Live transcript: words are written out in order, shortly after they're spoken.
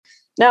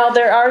Now,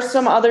 there are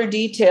some other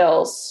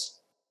details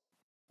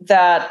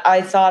that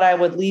I thought I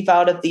would leave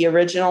out of the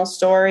original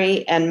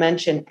story and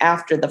mention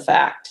after the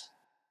fact.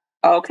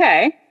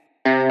 Okay.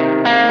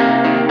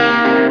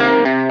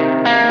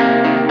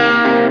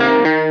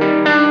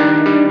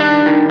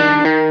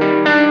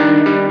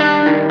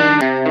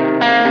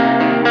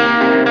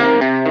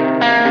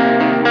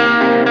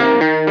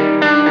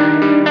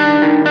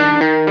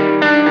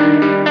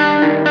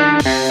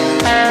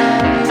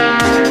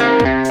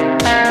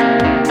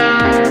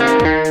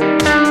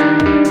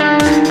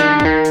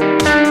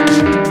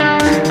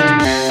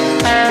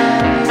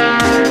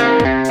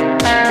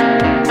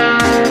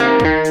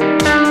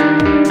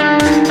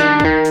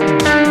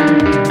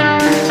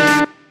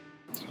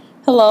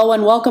 Hello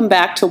and welcome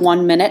back to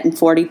 1 minute and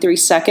 43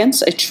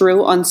 seconds, a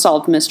true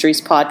Unsolved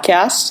Mysteries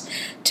podcast.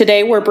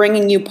 Today we're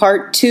bringing you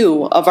part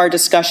 2 of our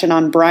discussion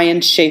on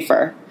Brian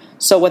Shaffer.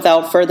 So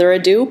without further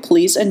ado,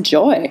 please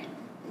enjoy.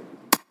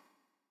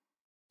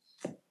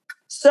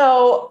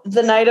 So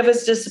the night of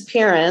his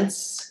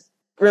disappearance,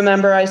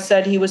 remember I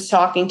said he was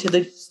talking to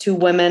the two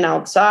women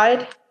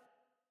outside?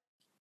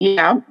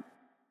 Yeah.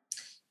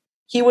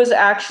 He was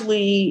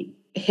actually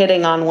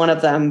hitting on one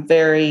of them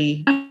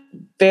very,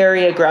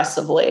 very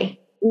aggressively.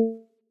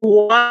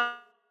 What?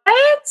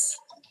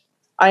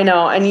 I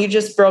know, and you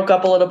just broke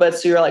up a little bit,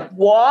 so you're like,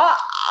 what?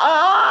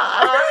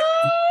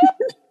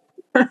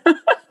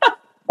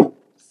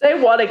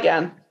 Say what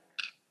again?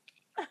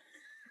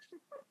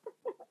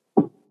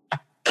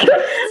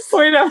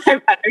 Wait, am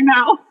I better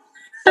now?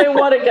 Say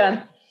what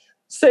again?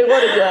 Say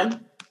what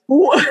again?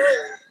 What?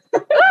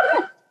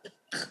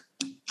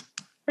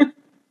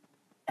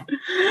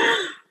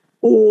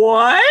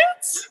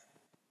 What?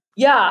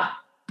 Yeah,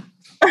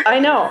 I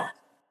know.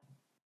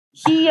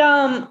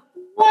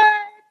 What?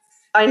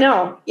 I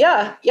know.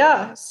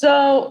 Yeah.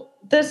 So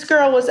this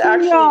girl was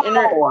actually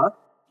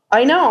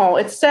I know,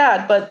 it's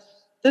sad, but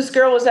this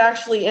girl was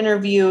actually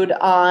interviewed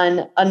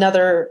on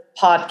another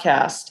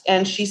podcast,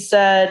 and she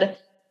said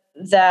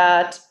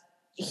that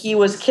he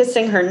was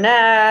kissing her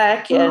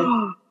neck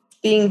and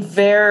being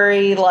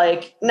very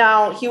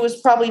now he was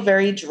probably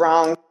very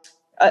drunk.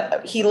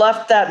 He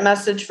left that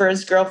message for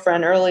his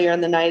girlfriend earlier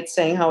in the night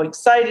saying how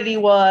excited he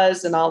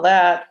was and all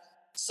that.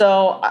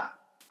 So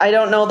I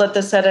don't know that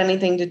this had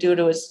anything to do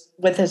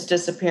with his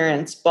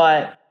disappearance,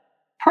 but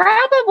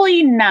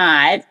probably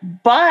not.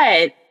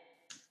 But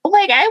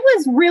I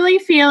was really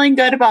feeling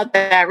good about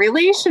that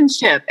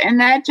relationship, and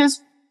that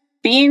just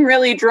being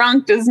really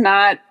drunk does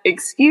not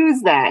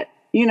excuse that,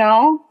 you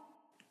know?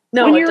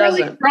 No, when it you're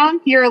doesn't. really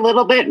drunk, you're a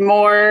little bit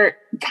more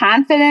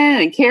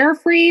confident and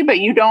carefree, but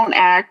you don't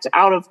act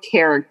out of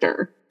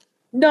character.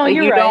 No,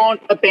 you're you right.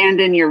 don't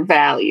abandon your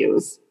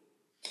values.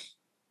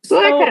 So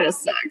that kind of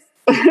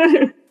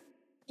sucks.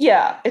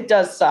 Yeah, it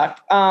does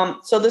suck.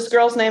 So this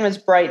girl's name is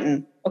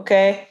Brighton,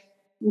 okay?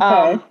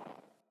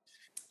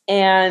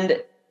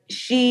 And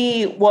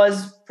she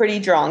was pretty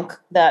drunk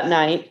that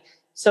night.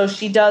 So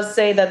she does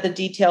say that the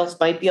details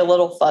might be a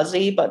little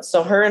fuzzy, but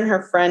so her and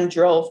her friend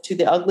drove to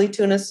the Ugly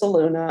Tuna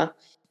Saloona.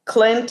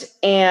 Clint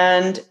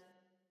and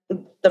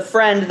the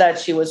friend that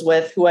she was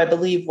with, who I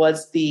believe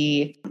was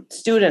the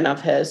student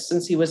of his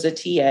since he was a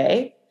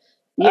TA,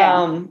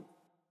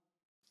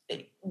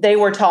 they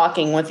were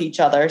talking with each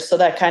other. So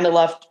that kind of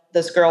left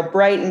this girl,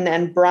 Brighton,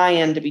 and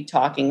Brian to be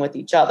talking with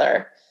each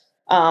other.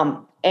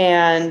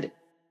 And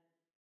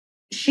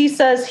she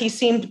says he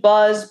seemed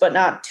buzzed, but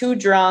not too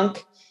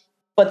drunk,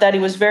 but that he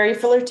was very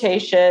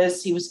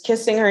flirtatious. He was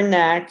kissing her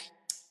neck.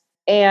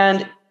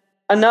 And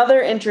another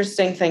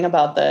interesting thing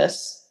about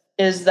this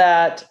is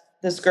that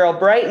this girl,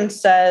 Brighton,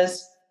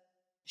 says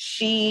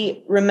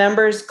she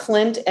remembers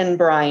Clint and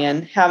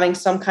Brian having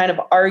some kind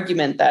of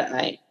argument that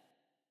night.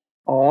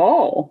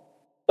 Oh.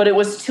 But it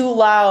was too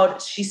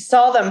loud. She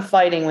saw them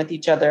fighting with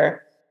each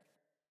other,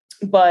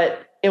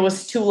 but it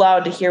was too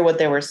loud to hear what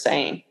they were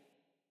saying.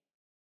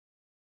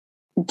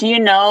 Do you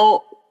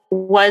know,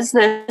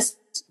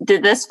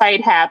 did this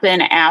fight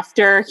happen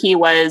after he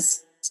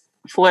was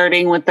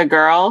flirting with the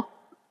girl?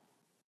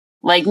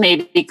 Like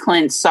maybe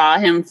Clint saw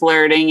him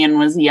flirting and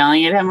was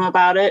yelling at him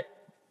about it?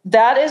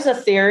 That is a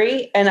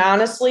theory. And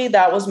honestly,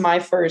 that was my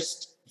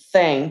first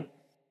thing.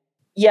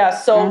 Yeah.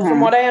 So from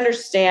what I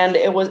understand,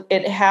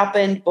 it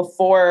happened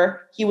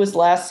before he was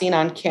last seen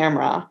on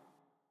camera.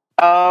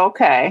 Oh,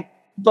 okay.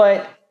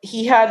 But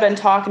he had been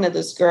talking to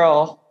this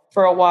girl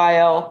for a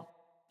while.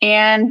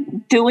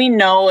 And do we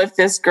know if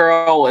this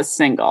girl was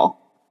single?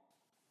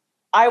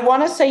 I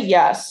want to say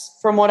yes,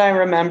 from what I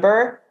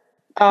remember.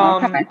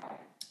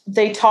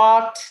 They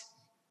talked,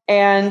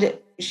 and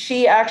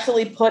she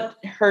actually put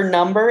her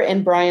number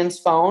in Brian's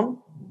phone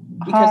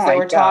because they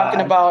were talking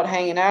about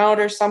hanging out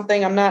or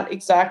something. I'm not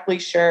exactly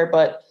sure,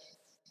 but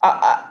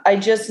I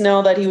just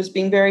know that he was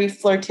being very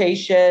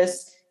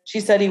flirtatious. She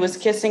said he was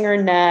kissing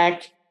her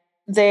neck.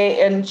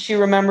 And she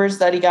remembers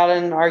that he got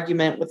in an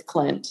argument with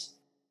Clint.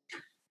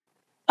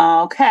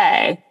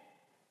 Okay.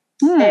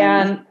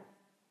 And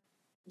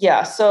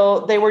yeah,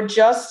 so they were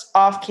just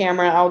off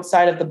camera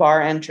outside of the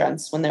bar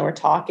entrance when they were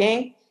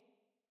talking.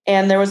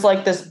 and there was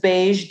like this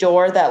beige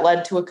door that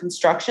led to a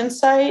construction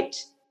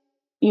site.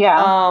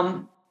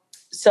 Yeah.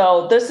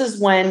 So this is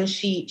when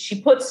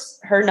she puts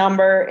her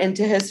number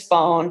into his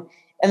phone,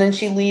 and then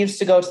she leaves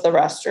to go to the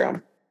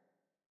restroom.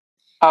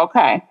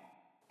 Okay.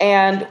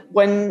 And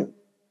when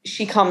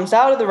she comes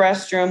out of the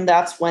restroom,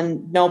 that's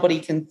when nobody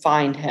can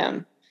find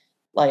him.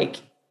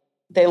 Like,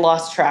 they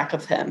lost track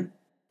of him.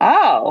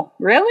 Oh,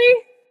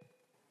 really?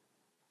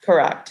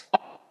 Correct.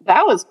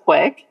 That was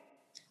quick.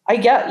 I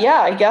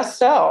guess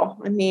so.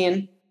 I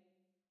mean,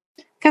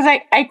 because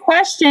I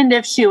questioned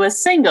if she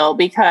was single,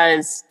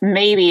 because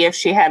maybe if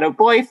she had a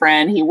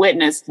boyfriend, he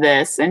witnessed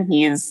this and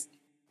he's,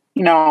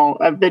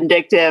 a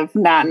vindictive,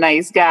 not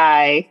nice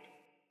guy.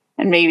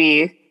 And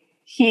maybe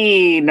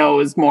he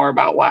knows more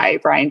about why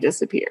Brian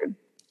disappeared.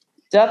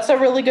 That's a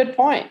really good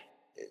point.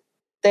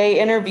 They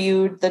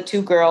interviewed the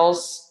two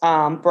girls,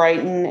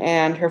 Brighton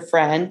and her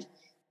friend,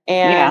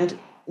 and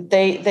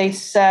they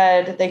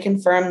said, they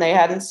confirmed they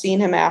hadn't seen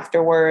him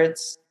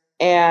afterwards.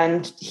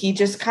 And he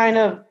just kind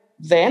of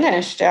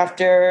vanished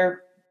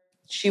after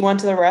she went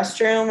to the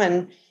restroom,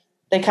 and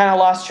they kind of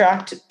lost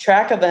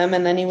track of him,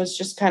 and then he was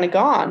just kind of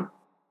gone.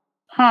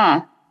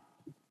 Huh.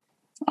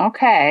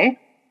 Okay.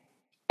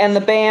 And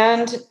the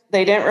band,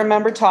 they didn't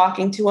remember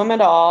talking to him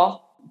at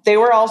all. They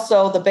were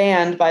also, the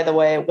band, by the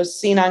way, was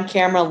seen on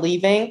camera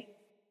leaving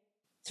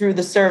through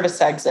the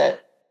service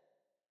exit.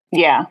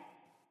 Yeah.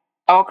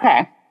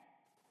 Okay.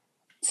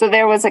 So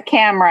there was a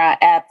camera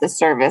at the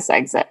service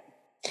exit.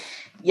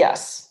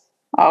 Yes.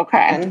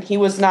 Okay. And he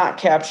was not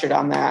captured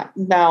on that.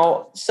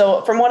 Now,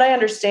 so from what I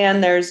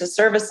understand, there's a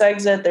service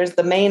exit, there's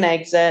the main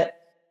exit,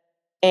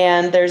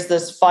 and there's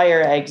this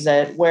fire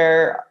exit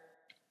where,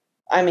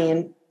 I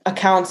mean,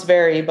 accounts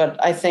vary,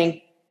 but I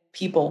think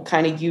people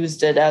kind of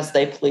used it as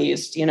they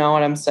pleased. You know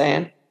what I'm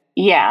saying?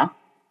 Yeah.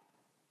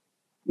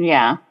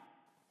 Yeah.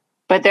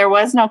 But there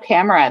was no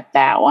camera at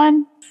that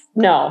one?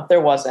 No,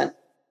 there wasn't.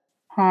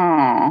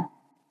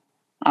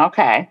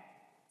 Okay.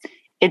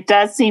 It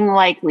does seem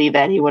likely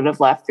that he would have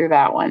left through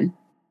that one.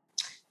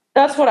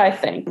 That's what I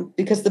think,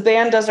 because the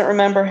band doesn't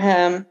remember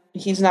him.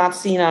 He's not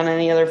seen on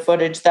any other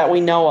footage that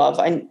we know of.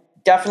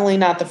 Definitely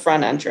not the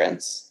front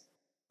entrance.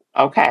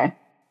 Okay.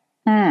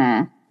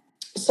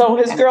 So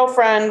his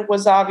girlfriend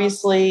was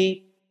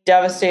obviously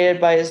devastated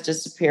by his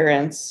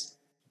disappearance.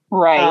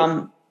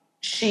 Right.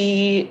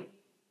 She,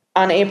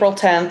 on April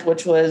 10th,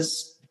 which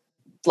was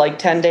like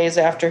 10 days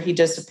after he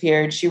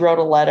disappeared, she wrote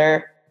a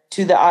letter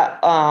to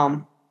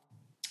the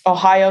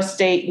Ohio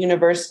State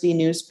University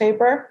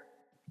newspaper.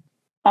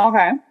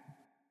 Okay.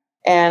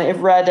 And it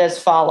read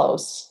as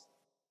follows.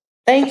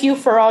 Thank you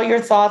for all your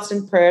thoughts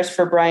and prayers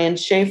for Brian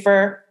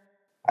Shaffer.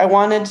 I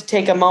wanted to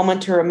take a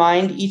moment to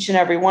remind each and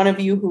every one of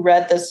you who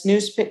read this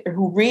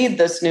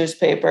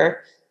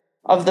newspaper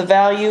of the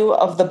value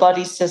of the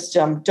buddy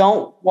system.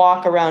 Don't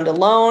walk around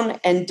alone,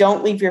 and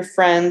don't leave your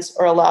friends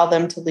or allow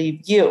them to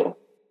leave you.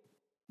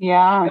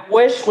 Yeah. I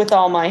wish with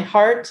all my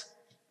heart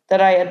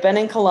that I had been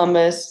in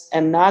Columbus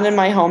and not in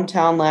my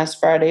hometown last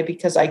Friday,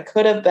 because I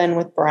could have been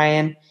with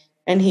Brian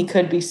and he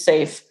could be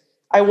safe.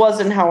 I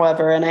wasn't,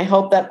 however, and I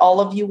hope that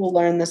all of you will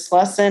learn this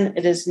lesson.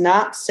 It is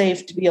not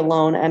safe to be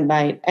alone at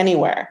night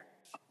anywhere.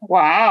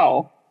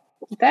 Wow.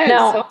 That is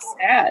so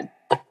sad.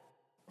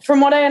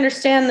 From what I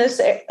understand, this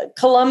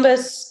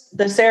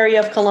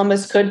area of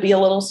Columbus could be a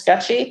little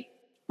sketchy.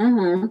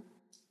 Mm-hmm.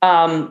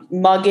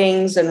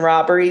 Muggings and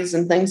robberies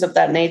and things of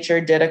that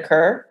nature did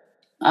occur.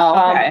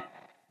 Oh, okay.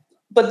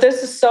 But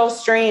this is so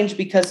strange,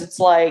 because it's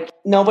like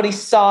nobody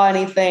saw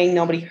anything,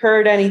 nobody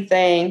heard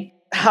anything.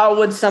 How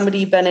would somebody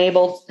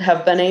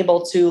have been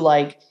able to,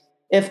 like,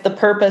 if the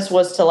purpose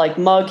was to like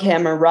mug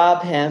him or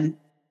rob him,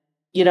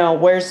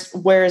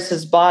 where's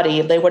his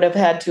body? They would have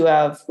had to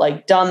have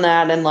like done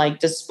that and like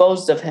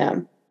disposed of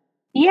him.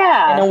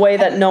 Yeah. In a way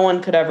that no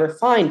one could ever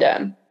find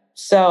him.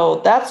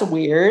 So that's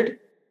weird.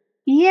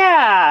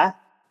 Yeah.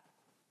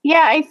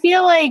 Yeah, I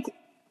feel like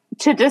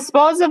to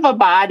dispose of a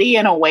body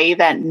in a way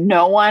that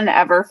no one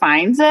ever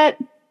finds it,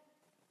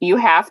 you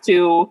have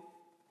to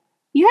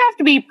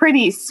be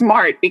pretty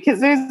smart,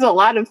 because there's a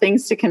lot of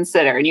things to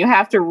consider, and you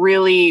have to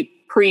really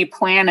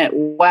pre-plan it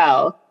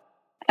well.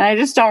 And I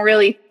just don't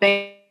really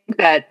think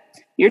that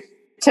your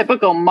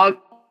typical mug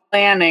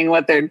planning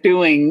what they're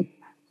doing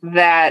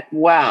that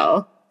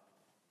well.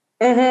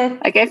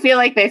 Mm-hmm. Like, I feel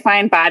like they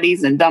find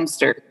bodies in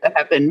dumpsters that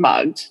have been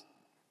mugged.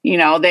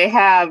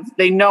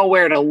 They know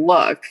where to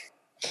look.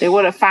 They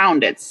would have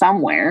found it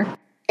somewhere.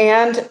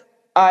 And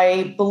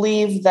I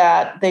believe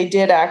that they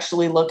did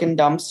actually look in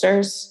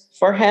dumpsters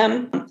for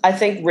him. I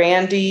think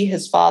Randy,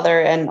 his father,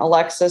 and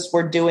Alexis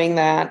were doing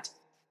that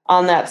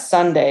on that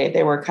Sunday.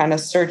 They were kind of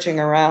searching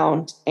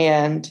around,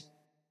 and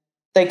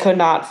they could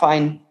not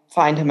find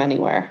him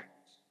anywhere.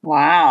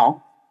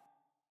 Wow.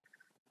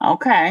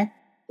 Okay.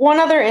 One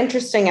other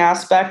interesting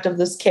aspect of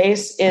this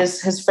case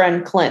is his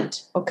friend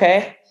Clint,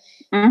 okay?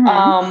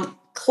 Mm-hmm.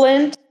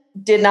 Clint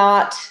did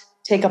not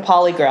take a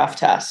polygraph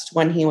test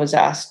when he was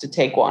asked to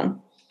take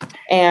one.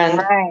 And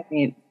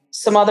right.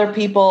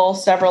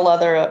 several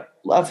other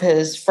of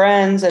his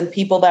friends and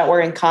people that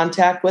were in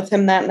contact with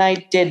him that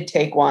night did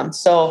take one.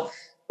 So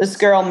this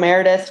girl,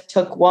 Meredith,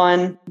 took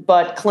one,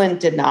 but Clint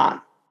did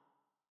not.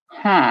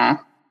 Huh.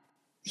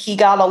 He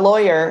got a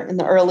lawyer in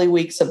the early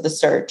weeks of the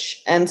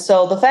search. And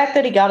so the fact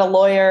that he got a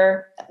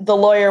lawyer, the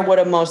lawyer would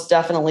have most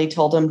definitely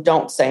told him,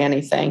 don't say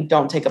anything,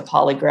 don't take a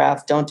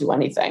polygraph, don't do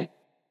anything.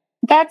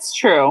 That's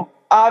true.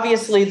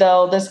 Obviously,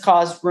 though, this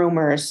caused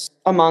rumors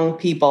among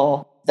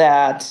people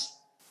that,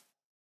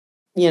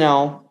 you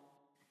know,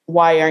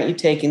 why aren't you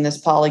taking this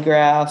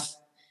polygraph?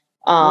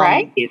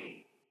 Right.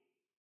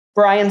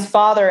 Brian's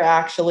father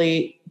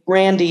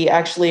Randy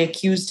actually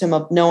accused him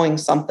of knowing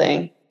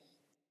something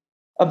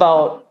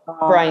about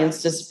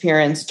Brian's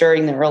disappearance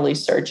during the early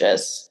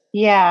searches.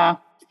 Yeah.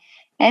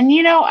 And,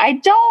 I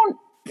don't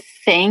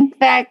think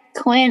that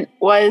Clint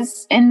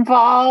was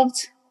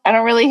involved. I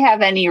don't really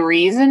have any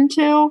reason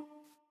to.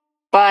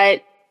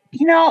 But,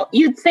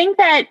 you'd think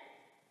that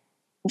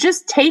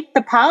just take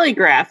the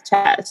polygraph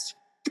test.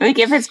 Like,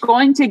 if it's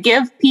going to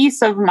give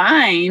peace of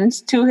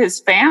mind to his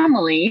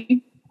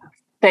family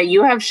that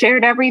you have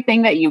shared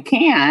everything that you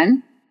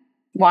can,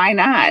 why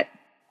not?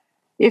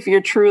 If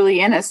you're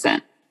truly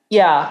innocent.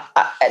 Yeah.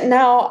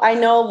 Now, I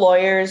know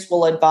lawyers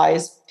will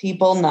advise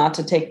people not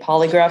to take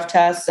polygraph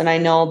tests, and I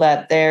know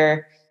that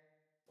they're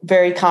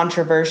very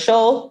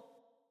controversial.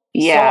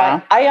 Yeah.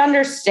 So I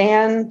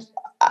understand.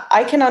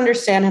 I can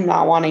understand him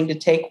not wanting to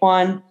take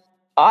one.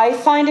 I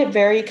find it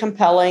very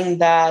compelling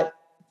that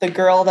the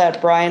girl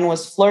that Brian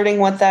was flirting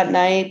with that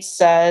night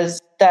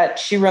says that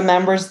she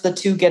remembers the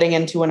two getting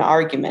into an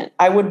argument.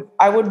 I would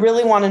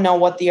really want to know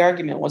what the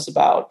argument was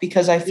about,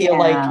 because I feel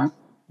like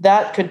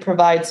that could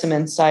provide some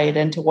insight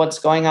into what's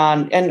going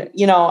on. And,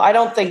 I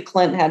don't think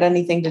Clint had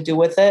anything to do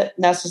with it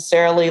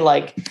necessarily.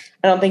 Like,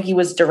 I don't think he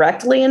was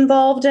directly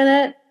involved in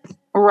it.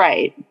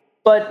 Right.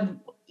 But,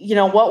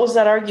 what was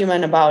that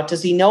argument about?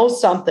 Does he know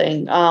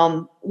something?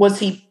 Was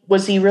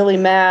he really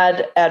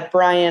mad at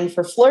Brian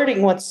for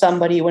flirting with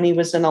somebody when he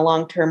was in a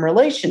long-term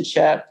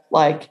relationship?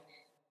 Like,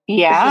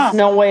 there's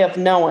no way of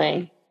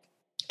knowing.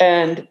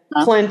 And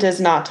Clint is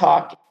not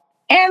talking.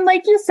 And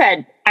like you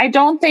said, I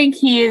don't think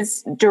he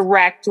is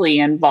directly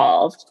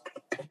involved.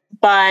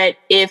 But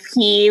if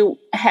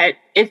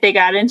they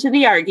got into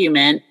the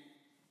argument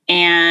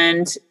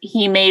and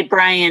he made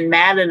Brian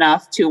mad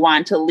enough to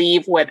want to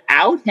leave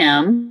without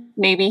him,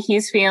 maybe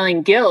he's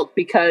feeling guilt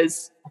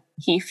because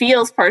he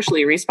feels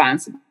partially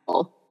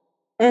responsible.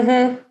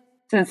 Mm-hmm.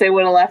 Since they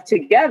would have left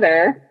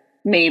together,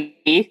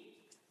 maybe.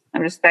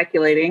 I'm just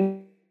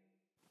speculating.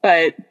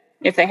 But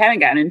if they hadn't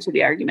gotten into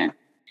the argument.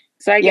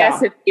 So I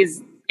guess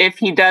if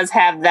he does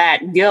have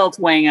that guilt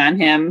weighing on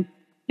him,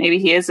 maybe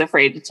he is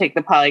afraid to take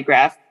the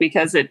polygraph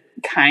because it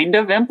kind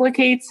of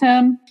implicates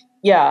him.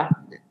 Yeah,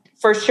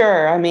 for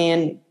sure. I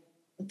mean,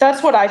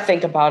 that's what I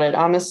think about it.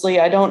 Honestly,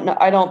 I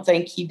don't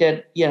think he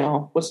did,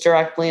 was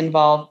directly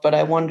involved, but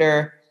I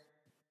wonder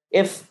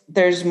if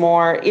there's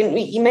more.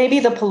 Maybe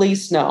the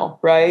police know,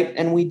 right?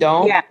 And we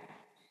don't. Yeah,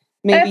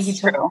 maybe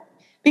that's true.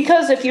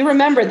 Because if you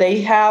remember,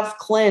 they have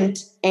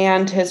Clint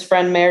and his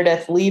friend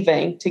Meredith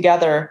leaving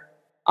together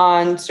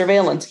on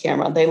surveillance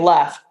camera. They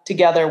left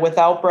together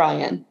without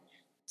Brian.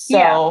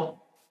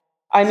 So,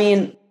 I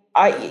mean,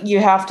 you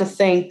have to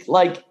think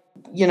like,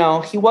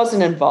 he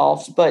wasn't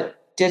involved, but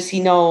does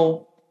he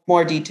know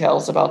more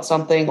details about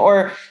something?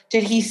 Or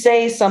did he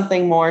say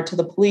something more to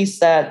the police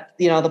that,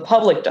 the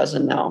public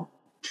doesn't know?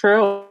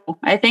 True.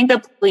 I think the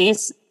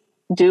police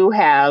do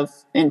have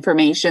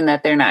information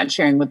that they're not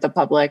sharing with the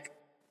public.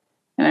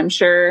 And I'm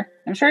sure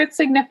it's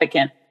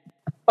significant.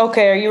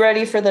 Okay, are you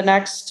ready for the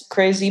next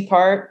crazy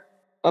part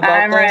about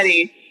I'm this?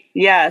 ready.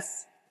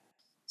 Yes.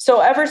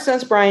 So ever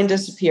since Brian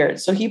disappeared,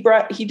 so he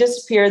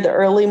disappeared the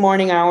early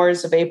morning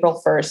hours of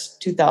April 1st,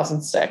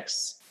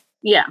 2006.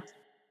 Yeah.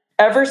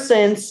 Ever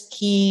since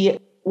he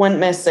went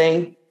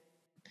missing,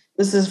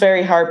 this is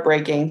very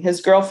heartbreaking.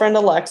 His girlfriend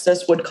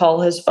Alexis would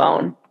call his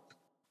phone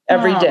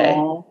every day.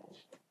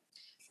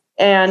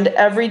 And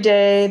every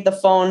day the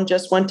phone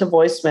just went to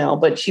voicemail,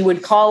 but she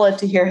would call it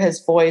to hear his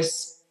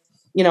voice,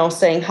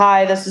 saying,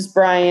 "Hi, this is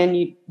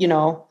Brian.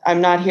 I'm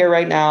not here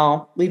right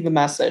now. Leave a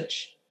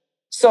message."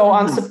 So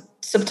on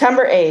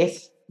September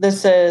 8th,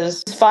 this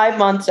is 5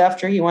 months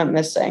after he went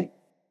missing.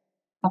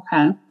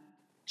 Okay.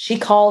 She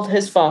called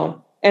his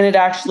phone and it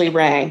actually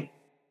rang.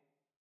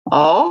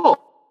 Oh.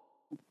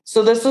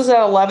 So this was at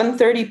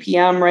 11:30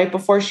 p.m. right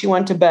before she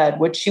went to bed,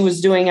 which she was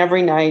doing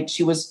every night.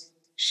 She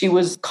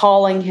was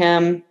calling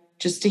him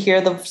just to hear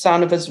the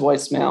sound of his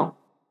voicemail.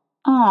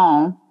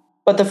 Oh.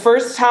 But the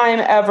first time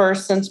ever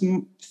since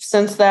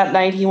that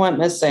night he went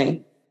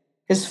missing,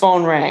 his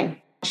phone rang.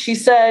 She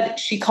said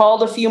she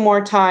called a few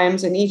more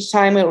times, and each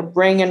time it would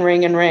ring and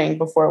ring and ring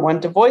before it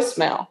went to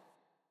voicemail.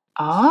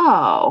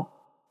 Oh.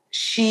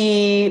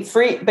 She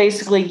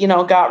basically,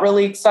 got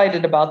really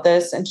excited about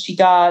this, and she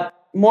got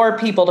more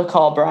people to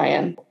call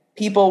Brian.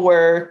 People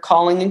were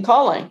calling and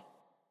calling.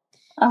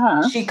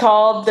 Uh-huh. She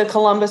called the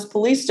Columbus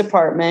Police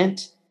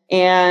Department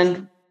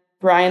and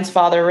Brian's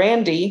father,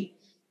 Randy,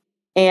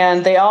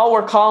 and they all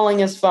were calling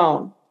his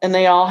phone. and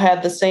they all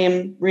had the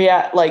same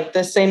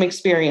the same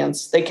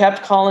experience. They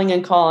kept calling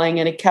and calling,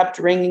 and it kept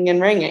ringing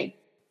and ringing.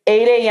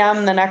 8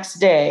 a.m. the next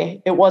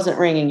day, it wasn't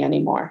ringing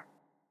anymore.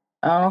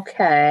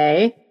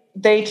 Okay.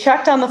 They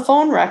checked on the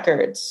phone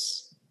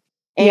records,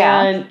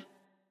 and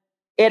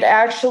it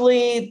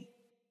actually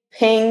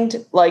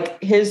pinged,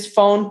 like his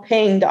phone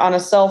pinged on a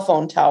cell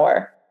phone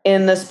tower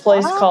in this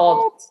place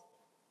called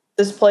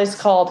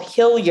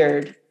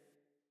Hilliard.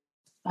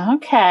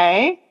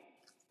 Okay.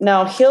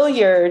 Now,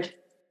 Hilliard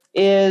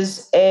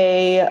is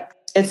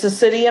it's a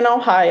city in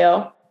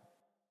Ohio.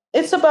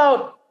 It's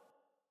about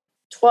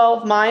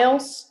 12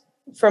 miles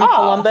from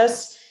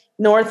Columbus,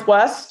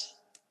 northwest.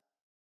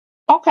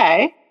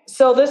 Okay.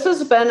 So this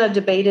has been a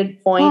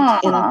debated point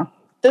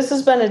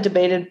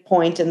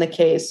in the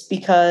case,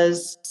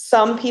 because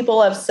some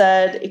people have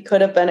said it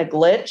could have been a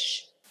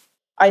glitch.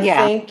 I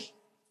think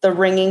the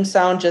ringing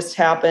sound just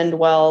happened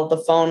while the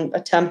phone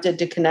attempted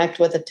to connect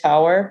with a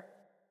tower.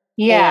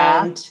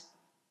 Yeah.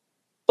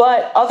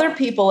 But other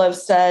people have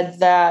said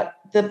that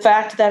the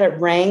fact that it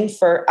rang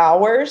for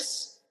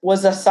hours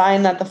was a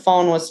sign that the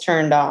phone was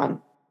turned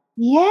on.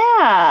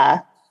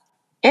 Yeah.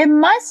 It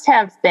must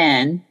have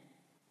been.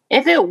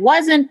 If it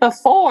wasn't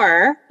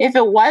before, if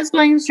it was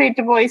going straight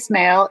to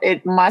voicemail,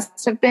 it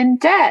must have been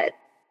dead.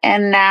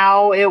 And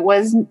now it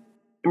was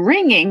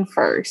ringing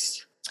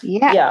first.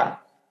 Yeah. Yeah.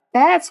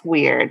 That's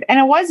weird. And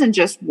it wasn't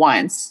just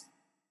once.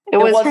 It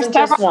was for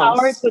several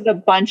hours with a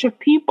bunch of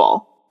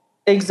people.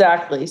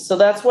 Exactly. So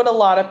that's what a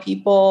lot of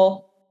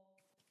people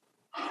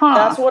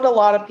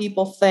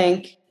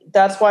think.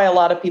 That's why a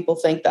lot of people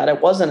think that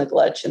it wasn't a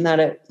glitch and that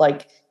it,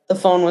 like, the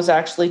phone was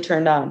actually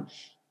turned on.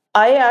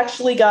 I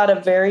actually got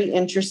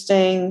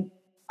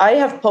I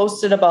have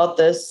posted about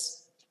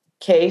this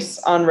case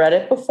on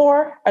Reddit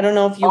before. I don't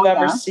know if you've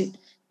ever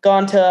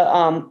gone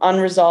to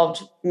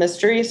Unresolved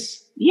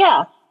Mysteries.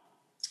 Yeah.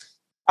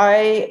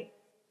 I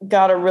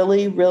got a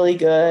really, really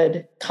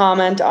good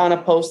comment on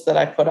a post that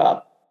I put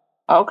up.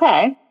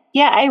 Okay.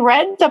 Yeah, I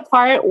read the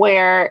part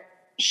where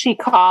she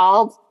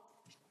called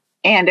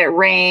and it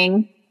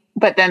rang,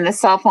 but then the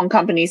cell phone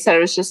company said it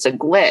was just a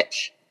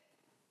glitch.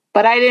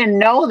 But I didn't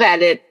know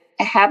that it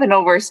happened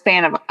over a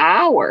span of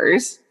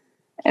hours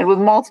and with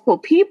multiple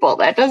people.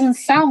 That doesn't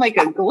sound like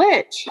a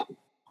glitch.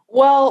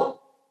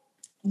 Well,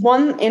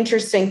 one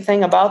interesting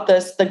thing about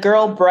this, the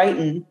girl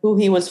Brighton, who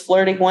he was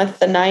flirting with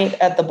the night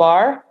at the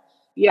bar,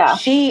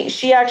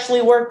 she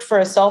actually worked for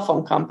a cell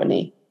phone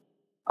company.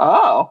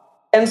 Oh.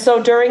 And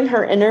so during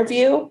her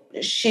interview,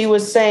 she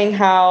was saying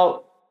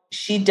how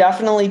she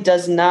definitely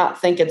does not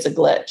think it's a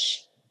glitch.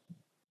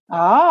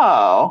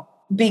 Oh.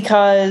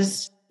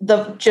 Because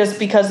of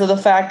the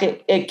fact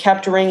it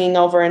kept ringing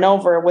over and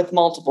over with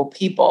multiple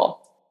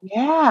people.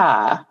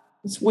 Yeah.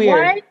 It's weird.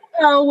 Why the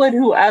hell would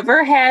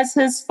whoever has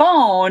his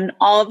phone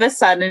all of a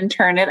sudden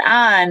turn it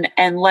on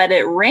and let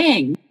it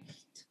ring?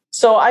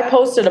 So I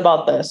posted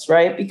about this,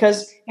 right?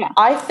 Because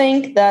I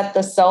think that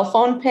the cell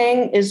phone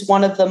ping is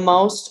one of the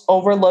most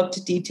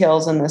overlooked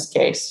details in this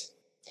case.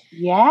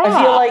 Yeah.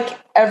 I feel like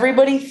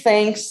everybody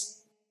thinks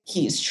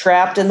he's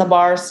trapped in the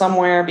bar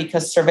somewhere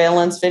because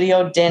surveillance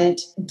video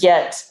didn't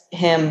get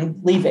him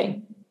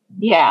leaving.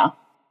 Yeah.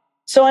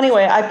 So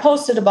anyway, I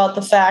posted about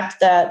the fact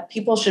that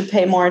people should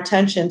pay more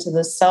attention to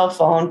the cell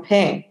phone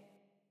ping.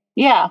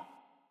 Yeah.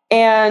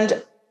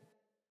 And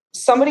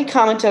somebody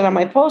commented on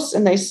my post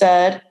and they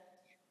said,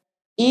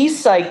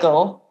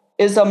 eCycle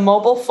is a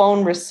mobile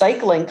phone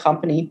recycling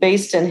company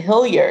based in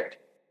Hilliard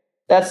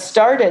that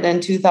started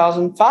in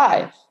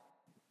 2005.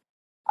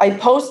 I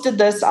posted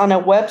this on a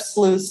web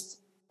sleuth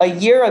a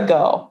year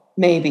ago,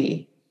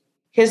 maybe.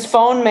 His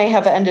phone may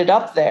have ended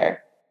up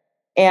there,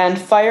 and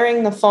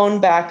firing the phone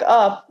back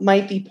up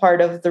might be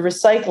part of the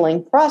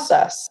recycling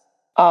process.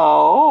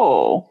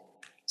 Oh.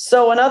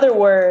 So in other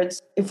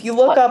words, if you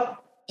look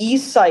up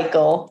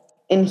eCycle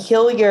in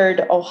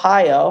Hilliard,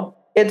 Ohio,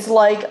 it's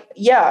like a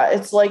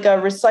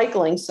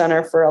recycling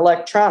center for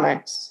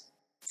electronics.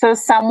 So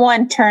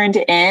someone turned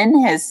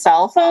in his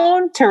cell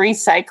phone to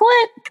recycle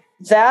it?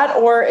 That,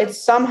 or it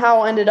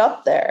somehow ended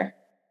up there.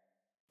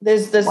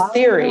 There's this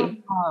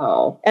theory.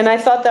 And I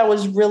thought that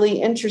was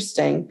really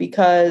interesting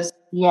because,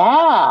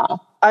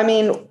 I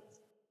mean,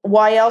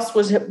 why else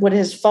would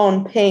his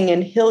phone ping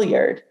in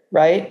Hilliard,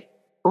 right?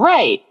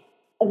 Right.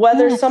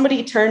 Whether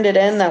somebody turned it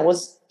in that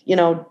was,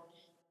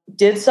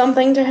 did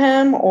something to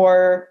him,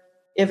 or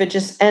if it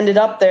just ended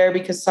up there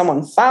because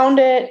someone found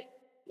it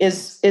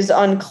is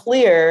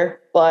unclear,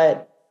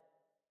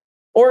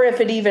 or if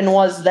it even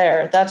was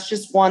there. That's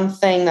just one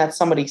thing that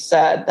somebody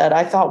said that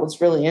I thought was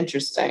really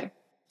interesting.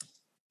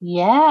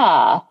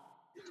 Yeah.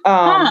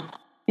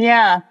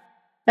 Yeah.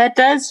 That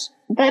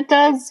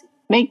does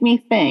make me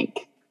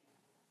think.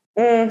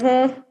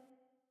 Mm-hmm.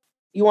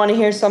 You want to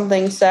hear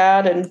something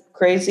sad and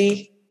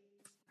crazy?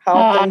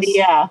 How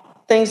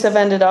things have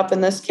ended up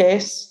in this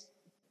case?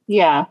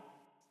 Yeah.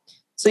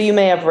 So you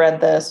may have read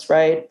this,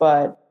 right?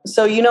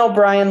 So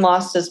Brian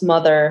lost his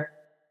mother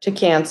to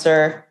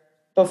cancer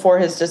before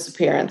his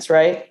disappearance,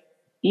 right?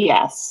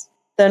 Yes.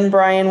 Then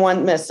Brian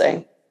went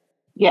missing.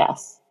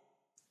 Yes.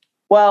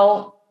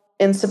 Well,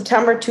 in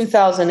September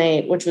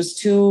 2008, which was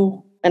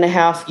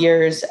 2.5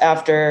 years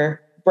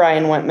after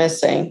Brian went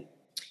missing,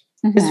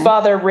 his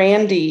father,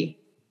 Randy,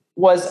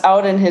 was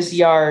out in his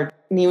yard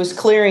and he was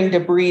clearing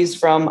debris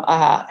from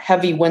a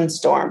heavy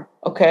windstorm.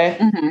 Okay.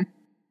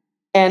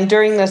 And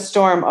during this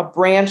storm, a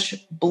branch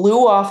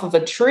blew off of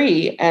a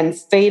tree and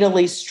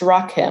fatally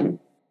struck him.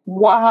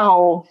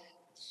 Wow.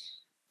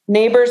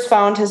 Neighbors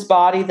found his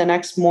body the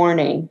next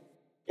morning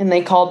and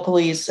they called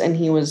police and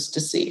he was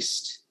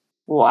deceased.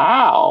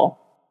 Wow.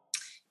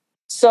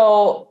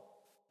 So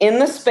in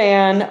the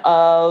span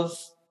of,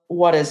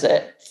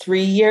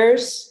 3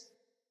 years?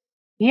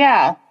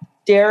 Yeah.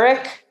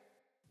 Derek,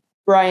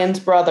 Brian's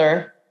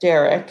brother,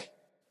 Derek,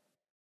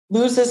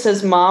 loses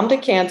his mom to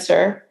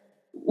cancer,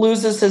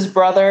 loses his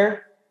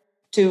brother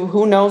to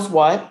who knows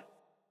what.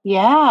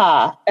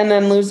 Yeah. And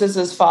then loses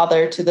his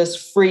father to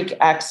this freak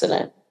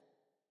accident.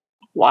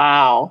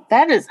 Wow.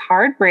 That is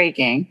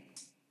heartbreaking.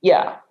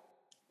 Yeah.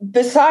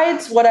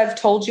 Besides what I've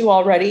told you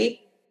already,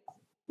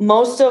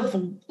 most of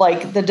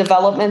the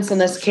developments in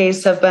this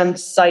case have been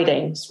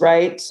sightings,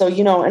 right? So,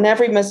 in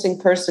every missing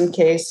person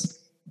case,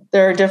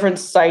 there are different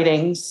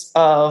sightings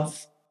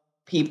of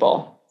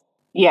people.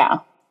 Yeah.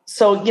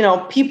 So,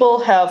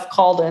 people have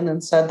called in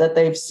and said that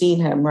they've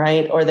seen him,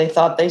 right? Or they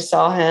thought they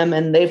saw him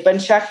and they've been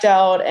checked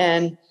out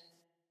and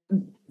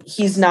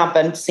he's not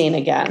been seen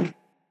again.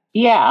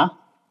 Yeah.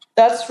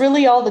 That's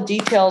really all the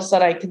details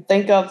that I can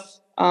think of.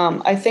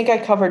 I think I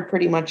covered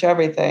pretty much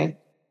everything.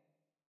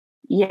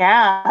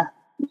 Yeah.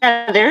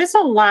 Yeah, there's a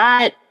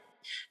lot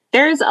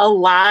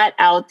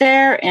out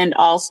there and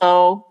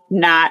also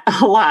not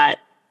a lot.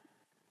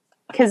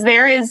 Because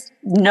there is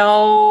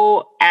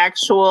no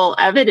actual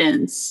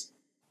evidence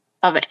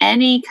of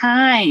any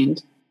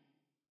kind.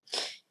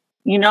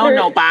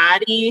 No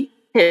body.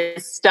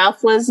 His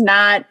stuff was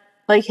not,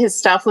 his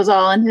stuff was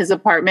all in his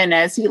apartment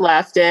as he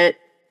left it.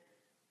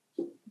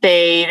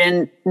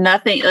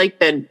 Nothing,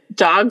 the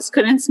dogs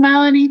couldn't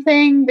smell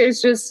anything.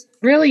 There's just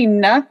really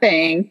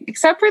nothing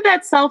except for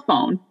that cell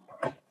phone.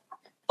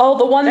 Oh,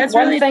 the one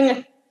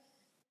thing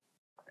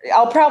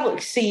I'm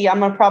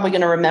probably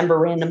going to remember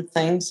random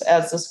things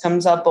as this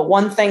comes up. But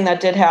one thing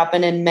that did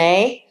happen in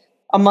May,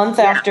 a month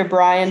after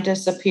Brian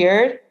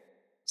disappeared,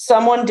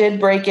 someone did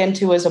break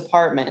into his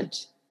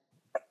apartment.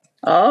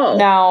 Oh.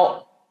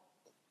 Now,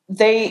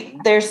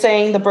 they're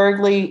saying the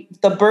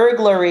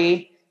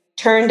burglary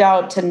turned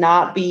out to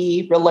not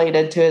be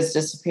related to his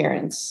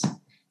disappearance.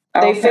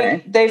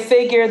 Okay. They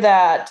figure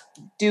that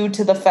due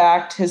to the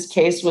fact his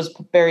case was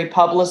very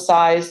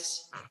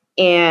publicized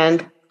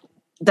and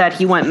that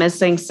he went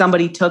missing,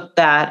 somebody took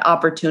that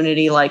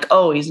opportunity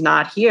he's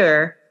not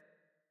here,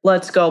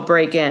 let's go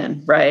break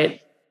in,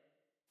 right?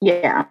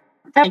 Yeah,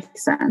 that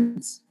makes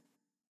sense.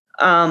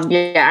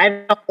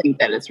 I don't think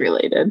that it's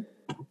related.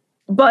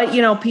 But,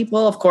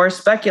 people, of course,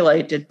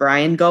 speculate. Did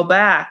Brian go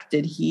back?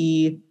 Did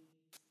he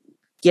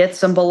get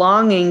some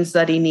belongings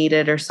that he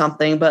needed or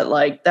something?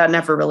 But, that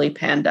never really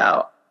panned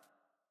out.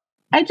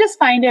 I just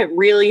find it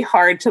really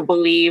hard to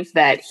believe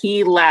that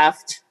he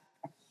left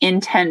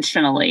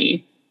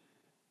intentionally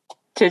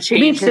to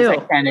change his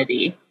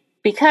identity,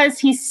 because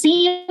he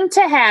seemed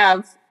to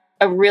have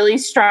a really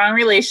strong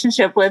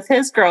relationship with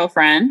his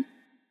girlfriend.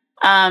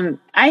 I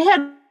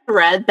had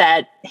read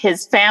that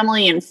his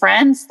family and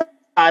friends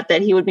thought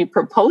that he would be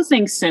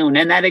proposing soon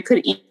and that it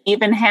could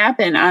even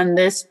happen on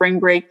this spring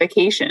break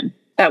vacation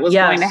that was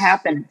going to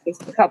happen in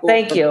just a couple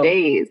of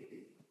days.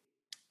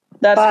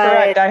 That's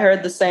correct. I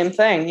heard the same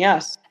thing.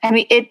 Yes. I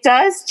mean, it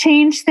does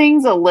change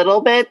things a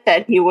little bit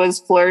that he was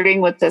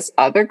flirting with this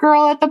other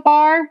girl at the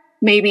bar.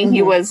 Maybe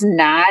he was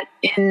not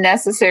in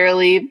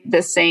necessarily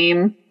the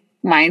same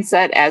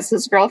mindset as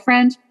his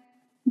girlfriend,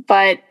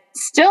 but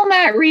still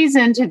not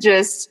reason to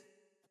just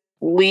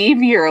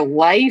leave your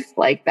life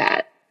like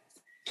that.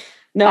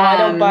 No, I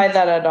don't buy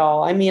that at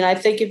all. I mean, I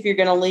think if you're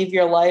going to leave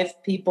your life,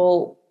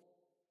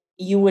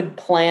 you would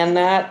plan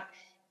that,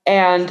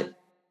 and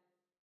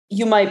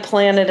you might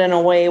plan it in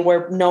a way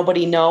where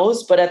nobody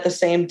knows, but at the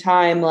same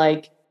time,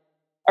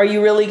 are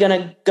you really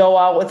going to go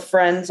out with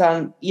friends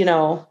on,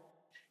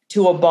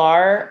 to a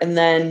bar and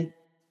then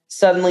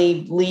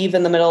suddenly leave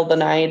in the middle of the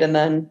night and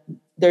then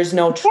there's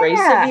no trace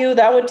of you?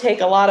 That would take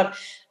a lot of...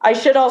 I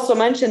should also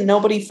mention,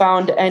 nobody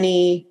found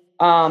any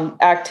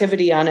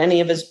activity on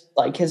any of his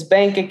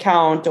bank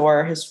account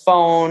or his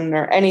phone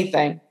or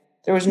anything.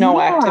 There was no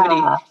activity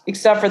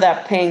except for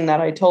that ping that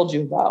I told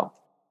you about.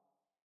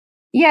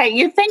 Yeah,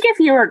 you'd think if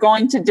you were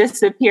going to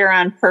disappear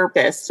on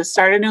purpose to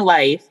start a new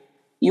life,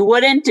 you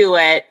wouldn't do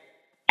it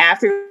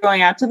after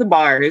going out to the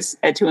bars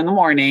at 2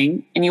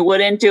 a.m, and you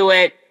wouldn't do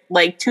it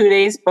 2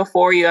 days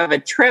before you have a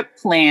trip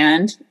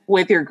planned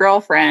with your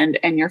girlfriend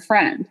and your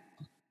friend.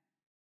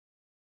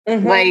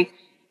 Mm-hmm.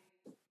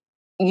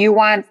 You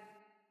want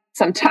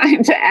some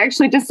time to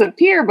actually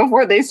disappear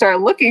before they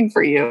start looking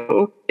for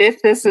you,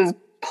 if this is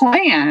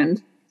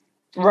planned.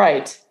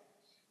 Right.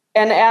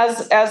 And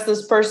as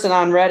this person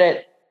on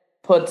Reddit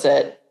puts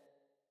it,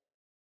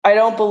 I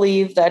don't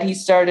believe that he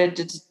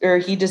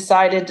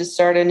decided to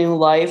start a new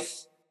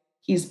life.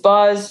 He's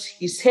buzzed.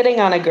 He's hitting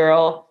on a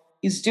girl.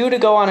 He's due to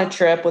go on a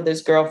trip with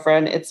his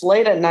girlfriend. It's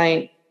late at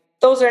night.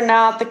 Those are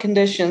not the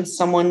conditions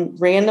someone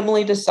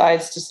randomly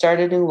decides to start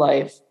a new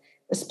life,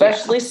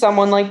 especially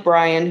someone like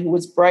Brian, who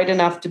was bright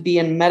enough to be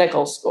in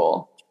medical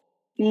school.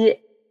 Yeah,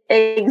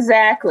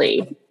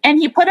 exactly. And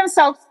he put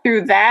himself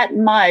through that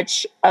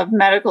much of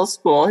medical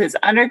school, his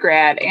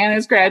undergrad and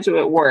his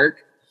graduate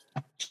work,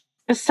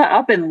 just to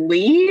up and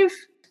leave.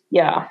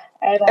 Yeah.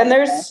 And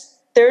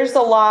there's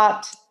a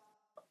lot,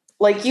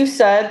 like you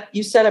said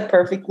it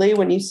perfectly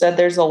when you said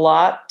there's a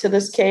lot to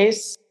this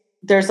case.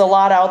 There's a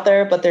lot out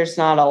there, but there's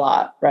not a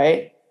lot,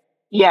 right?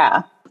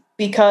 Yeah.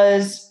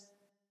 Because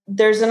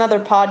there's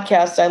another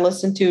podcast I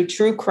listen to,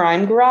 True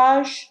Crime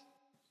Garage.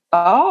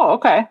 Oh,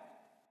 okay.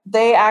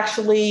 They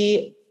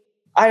actually,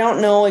 I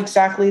don't know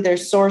exactly their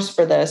source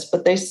for this,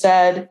 but they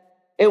said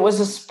it was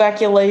a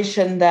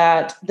speculation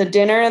that the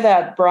dinner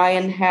that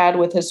Brian had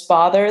with his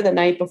father the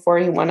night before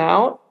he went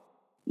out,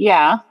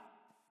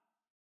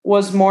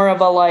 was more of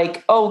a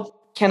like, oh,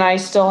 can I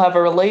still have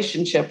a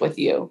relationship with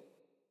you?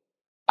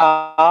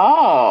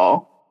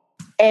 Oh.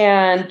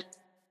 And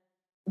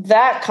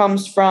that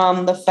comes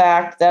from the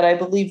fact that I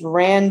believe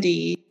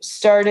Randy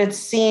started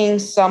seeing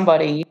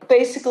somebody.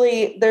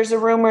 Basically, there's a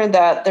rumor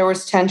that there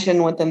was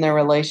tension within their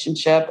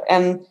relationship,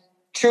 and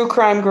True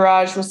Crime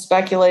Garage was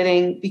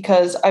speculating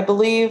because I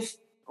believe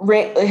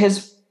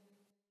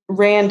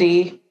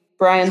Randy,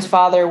 Brian's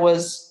father,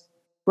 was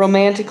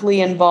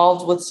romantically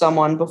involved with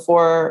someone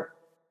before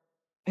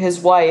his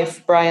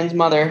wife, Brian's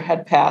mother,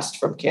 had passed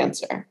from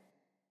cancer.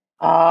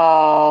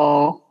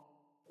 Oh.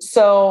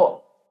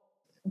 So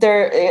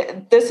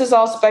this is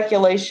all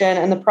speculation,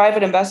 and the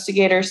private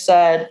investigator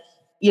said,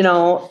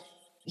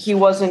 he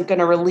wasn't going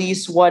to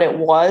release what it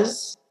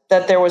was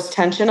that there was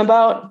tension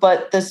about,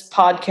 but this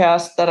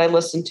podcast that I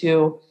listened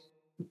to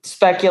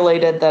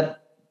speculated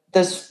that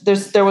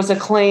there was a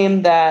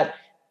claim that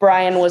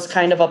Brian was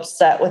kind of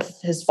upset with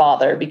his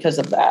father because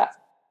of that.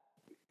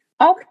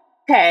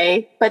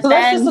 Okay, but so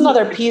that's just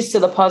another piece to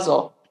the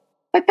puzzle.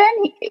 But then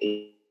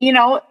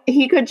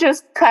he could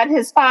just cut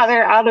his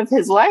father out of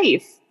his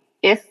life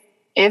if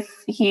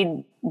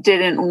he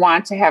didn't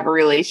want to have a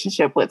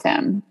relationship with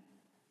him.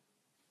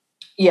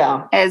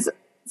 Yeah. As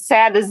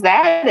sad as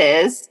that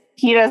is,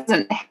 he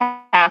doesn't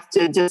have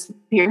to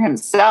disappear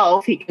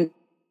himself. He can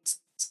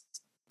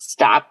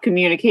stop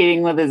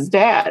communicating with his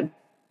dad.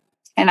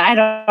 And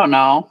I don't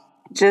know,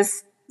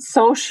 just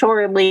so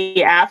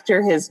shortly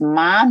after his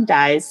mom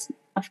dies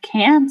of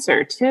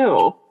cancer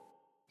too.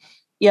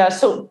 Yeah,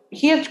 so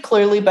he had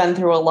clearly been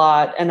through a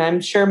lot, and I'm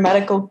sure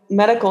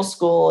medical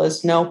school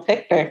is no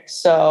picnic.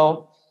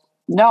 So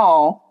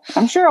no,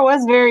 I'm sure it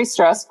was very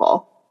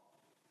stressful.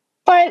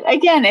 But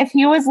again, if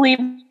he was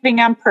leaving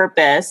on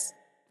purpose,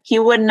 he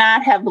would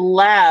not have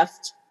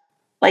left.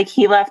 Like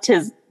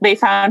they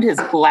found his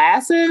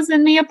glasses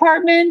in the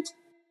apartment.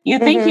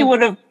 You'd think he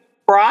would have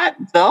brought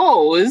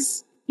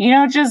those,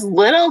 just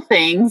little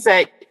things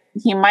that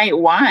he might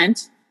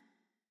want.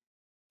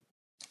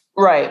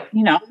 Right.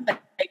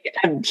 Like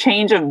a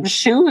change of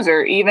shoes,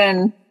 or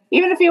even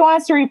if he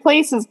wants to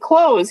replace his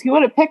clothes, he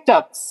would have picked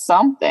up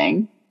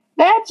something.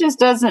 That just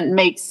doesn't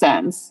make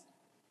sense.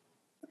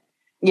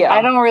 Yeah.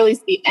 I don't really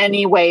see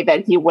any way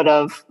that he would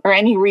have, or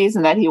any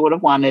reason that he would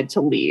have wanted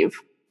to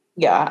leave.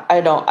 Yeah,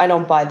 I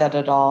don't buy that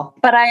at all.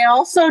 But I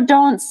also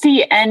don't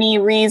see any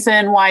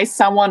reason why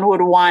someone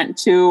would want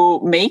to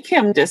make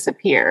him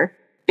disappear.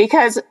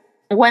 Because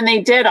when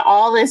they did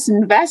all this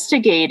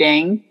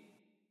investigating,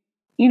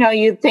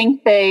 you'd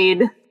think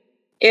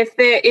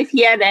if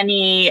he had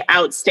any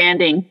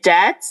outstanding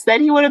debts that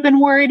he would have been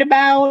worried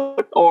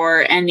about,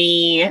 or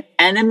any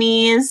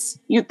enemies,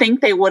 you'd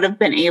think they would have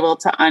been able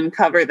to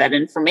uncover that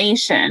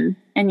information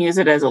and use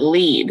it as a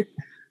lead.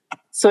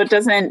 So it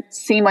doesn't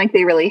seem like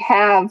they really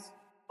have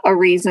a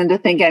reason to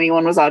think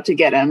anyone was out to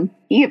get him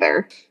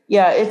either.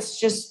 Yeah,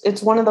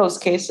 it's one of those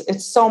cases.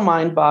 It's so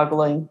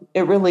mind-boggling.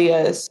 It really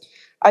is.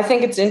 I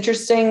think it's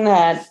interesting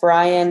that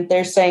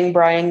they're saying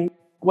Brian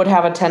would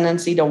have a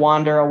tendency to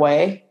wander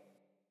away.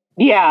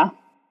 Yeah.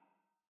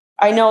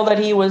 I know that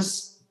he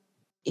was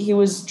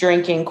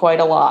drinking quite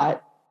a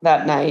lot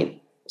that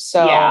night.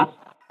 So yeah.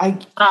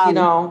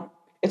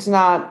 It's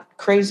not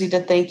crazy to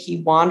think he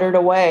wandered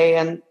away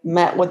and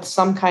met with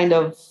some kind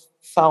of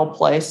foul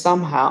play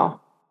somehow.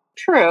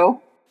 True.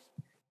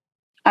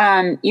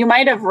 You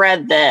might have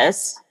read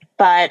this,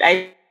 but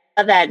I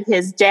saw that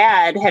his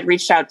dad had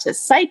reached out to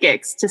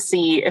psychics to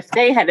see if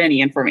they had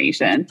any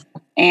information.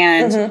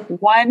 And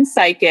one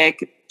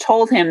psychic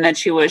told him that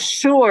she was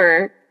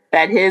sure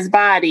that his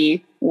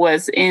body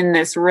was in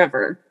this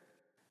river.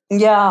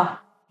 Yeah.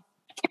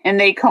 And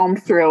they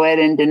combed through it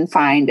and didn't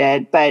find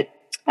it. But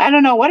I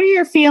don't know. What are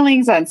your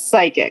feelings on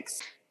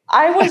psychics?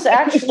 I was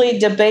actually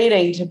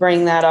debating to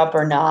bring that up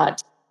or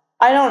not.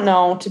 I don't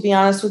know, to be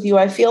honest with you.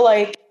 I feel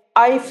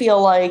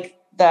like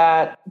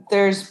that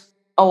there's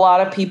a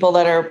lot of people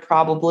that are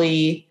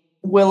probably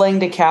willing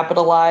to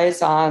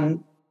capitalize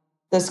on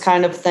this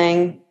kind of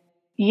thing.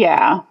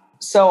 Yeah.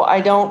 So I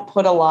don't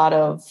put a lot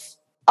of,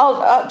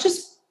 I'll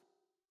just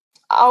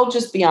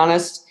be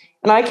honest.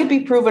 And I could be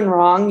proven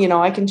wrong.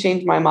 I can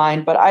change my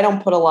mind, but I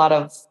don't put a lot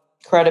of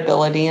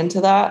credibility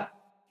into that.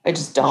 I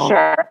just don't.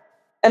 Sure.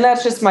 And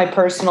that's just my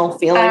personal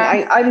feeling.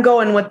 I'm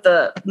going with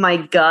my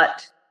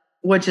gut,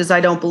 which is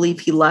I don't believe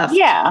he left.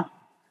 Yeah.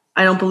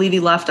 I don't believe he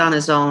left on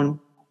his own.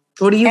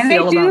 What do you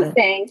feel about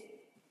it?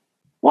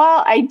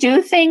 Well, I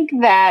do think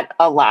that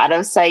a lot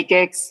of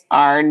psychics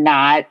are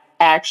not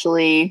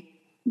actually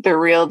the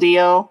real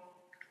deal.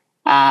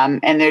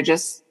 And they're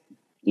just,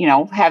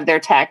 have their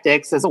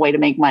tactics as a way to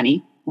make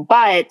money.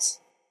 But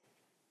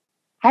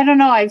I don't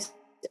know.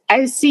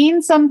 I've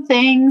seen some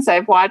things.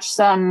 I've watched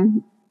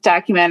some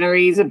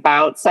documentaries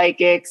about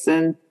psychics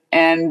and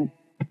in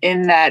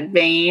that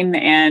vein.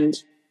 And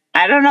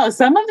I don't know,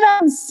 some of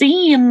them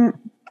seem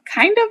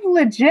kind of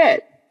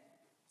legit.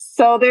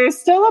 So there's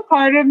still a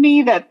part of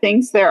me that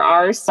thinks there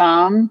are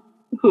some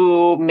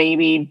who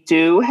maybe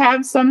do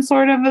have some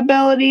sort of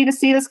ability to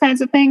see this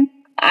kinds of thing.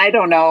 I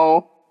don't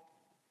know.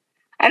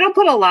 I don't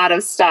put a lot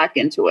of stock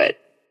into it,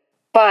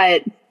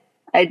 but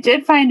I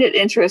did find it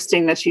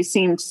interesting that she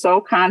seemed so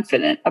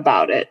confident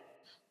about it.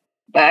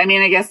 But I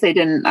mean, I guess they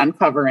didn't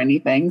uncover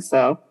anything,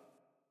 so.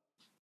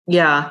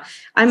 Yeah.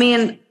 I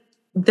mean,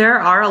 there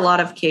are a lot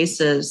of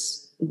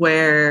cases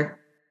where,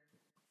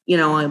 a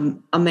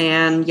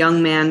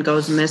young man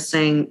goes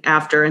missing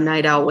after a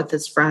night out with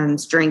his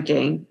friends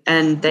drinking,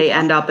 and they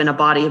end up in a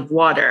body of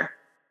water.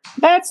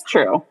 That's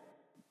true.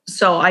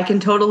 So I can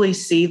totally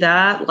see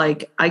that.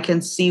 Like, I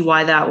can see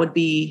why that would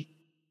be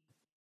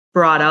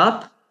brought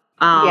up.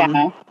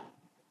 Yeah.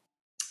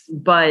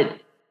 But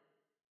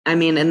I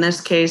mean, in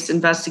this case,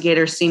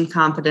 investigators seem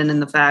confident in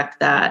the fact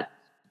that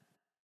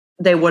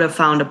they would have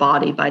found a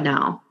body by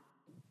now.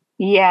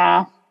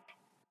 Yeah.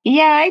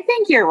 Yeah, I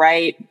think you're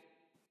right.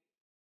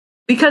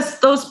 Because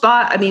those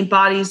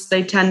bodies,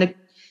 they tend to,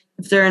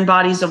 if they're in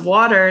bodies of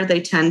water,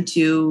 they tend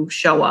to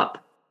show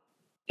up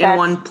in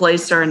one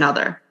place or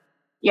another.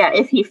 Yeah,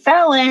 if he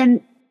fell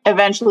in,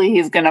 eventually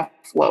he's going to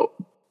float.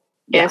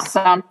 Yeah. If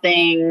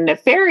something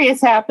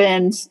nefarious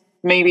happens,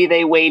 maybe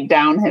they weighed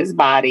down his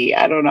body.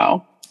 I don't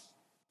know.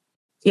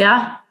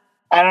 Yeah.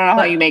 I don't know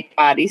how you make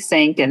bodies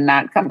sink and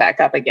not come back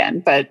up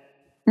again, but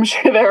I'm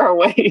sure there are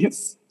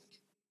ways.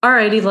 All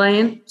right,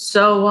 Elaine.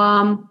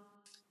 So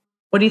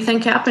what do you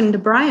think happened to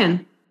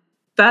Brian?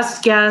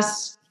 Best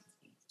guess.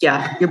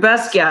 Yeah, your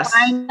best guess.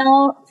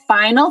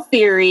 Final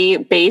theory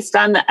based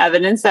on the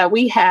evidence that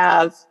we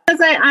have.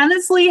 Because I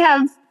honestly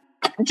have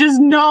just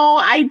no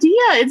idea.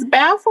 It's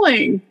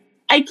baffling.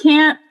 I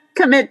can't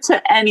commit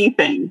to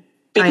anything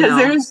because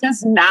there's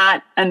just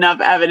not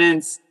enough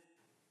evidence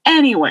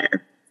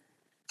anywhere.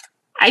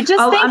 I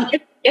just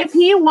think if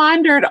he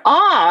wandered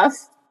off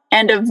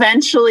and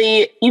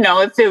eventually,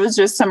 if it was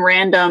just some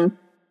random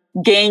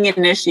gang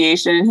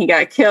initiation and he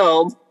got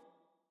killed,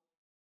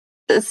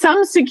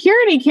 some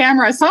security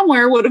camera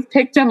somewhere would have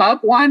picked him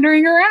up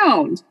wandering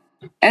around.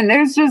 And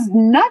there's just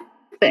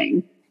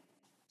nothing.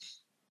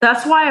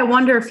 That's why I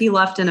wonder if he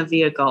left in a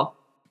vehicle.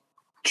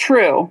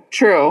 True.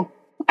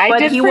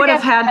 But he would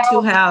have had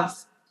to have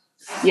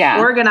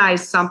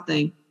organized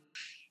something.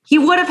 He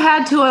would have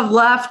had to have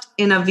left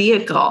in a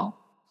vehicle.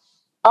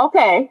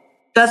 Okay.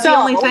 That's the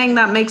only thing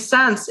that makes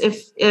sense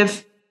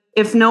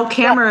if no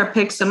camera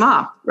picks him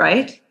up,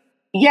 right?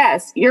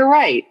 Yes, you're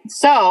right.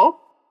 So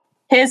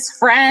his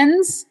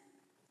friends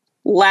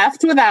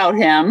left without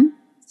him.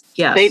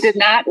 Yes. They did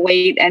not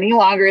wait any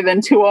longer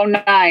than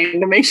 2:09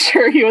 to make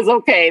sure he was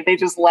okay. They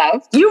just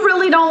left. You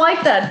really don't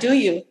like that, do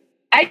you?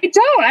 I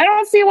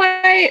don't see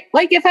why.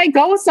 Like, if I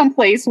go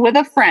someplace with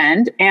a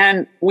friend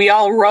and we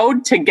all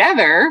rode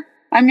together,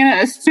 I'm going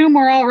to assume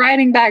we're all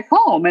riding back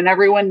home and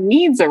everyone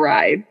needs a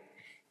ride.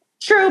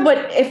 True,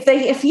 but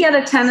if he had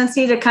a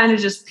tendency to kind of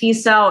just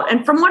peace out,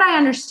 and from what I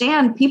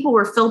understand, people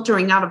were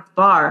filtering out of the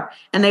bar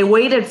and they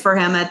waited for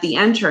him at the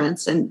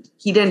entrance and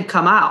he didn't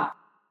come out.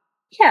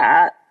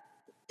 Yeah,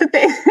 but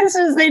they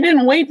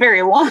didn't wait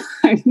very long.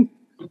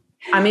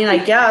 I mean, I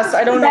guess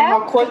I don't know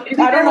how quick.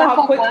 I don't know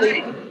how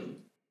quickly.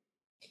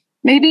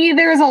 Maybe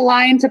there was a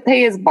line to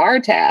pay his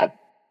bar tab.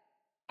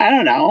 I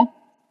don't know.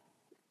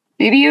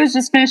 Maybe he was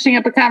just finishing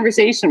up a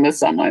conversation with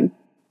someone.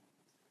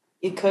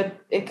 It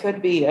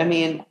could be. I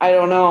mean, I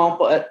don't know,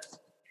 but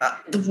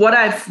what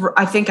I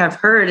think I've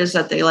heard is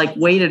that they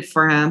waited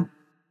for him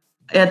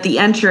at the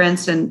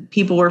entrance and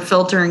people were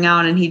filtering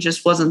out and he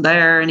just wasn't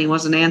there and he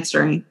wasn't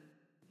answering.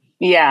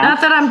 Yeah.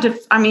 Not that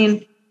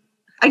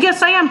I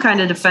guess I am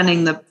kind of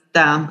defending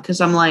them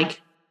because I'm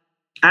like,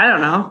 I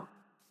don't know.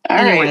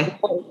 Anyway.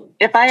 Right.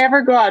 If I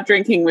ever go out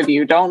drinking with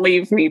you, don't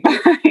leave me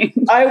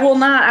behind. I will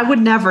not. I would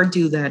never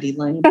do that,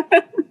 Elaine.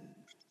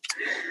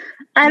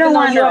 I don't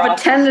want you have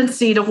a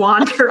tendency to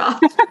wander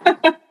off.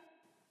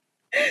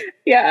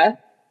 Yeah.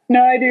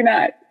 No, I do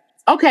not.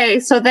 Okay,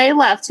 so they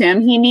left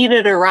him. He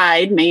needed a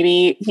ride.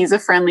 Maybe he's a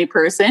friendly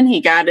person.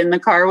 He got in the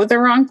car with the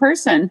wrong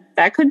person.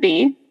 That could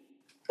be.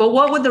 But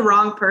what would the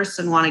wrong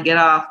person want to get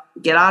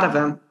out of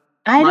him?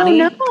 I don't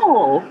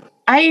know.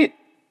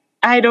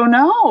 I don't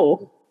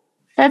know.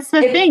 That's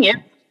the thing.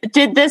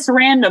 Did this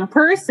random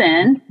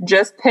person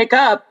just pick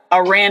up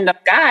a random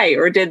guy,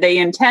 or did they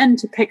intend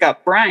to pick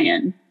up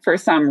Brian for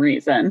some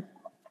reason?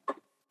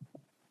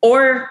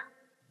 Or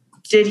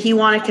did he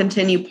want to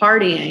continue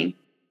partying?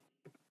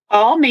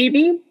 Oh,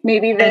 maybe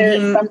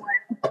someone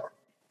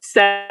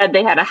said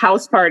they had a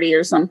house party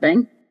or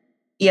something.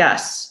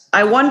 Yes.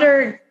 I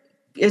wonder,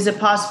 is it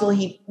possible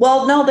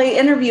they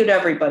interviewed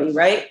everybody,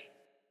 right?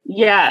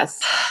 Yes.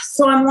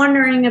 So I'm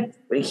wondering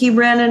if he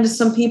ran into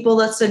some people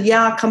that said,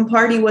 yeah, come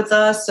party with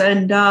us.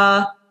 And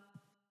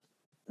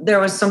there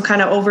was some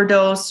kind of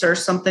overdose or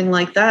something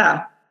like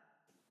that.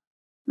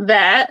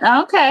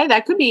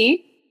 That could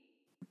be.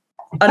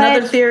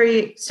 Another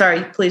theory.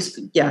 Sorry, please.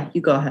 Yeah,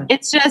 you go ahead.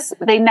 It's just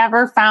they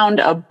never found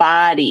a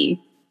body.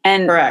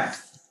 And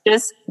correct.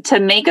 Just to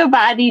make a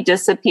body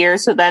disappear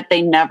so that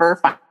they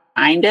never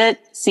find it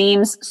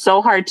seems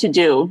so hard to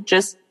do.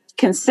 Just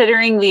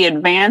considering the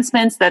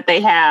advancements that they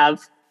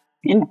have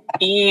in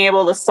being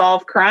able to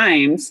solve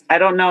crimes, I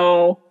don't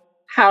know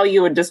how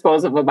you would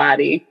dispose of a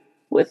body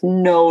with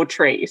no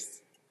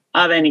trace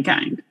of any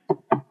kind.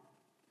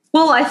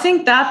 Well, I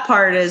think that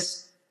part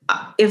is,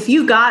 if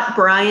you got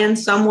Brian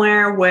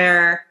somewhere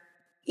where,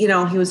 he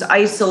was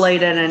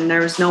isolated and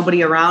there was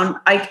nobody around,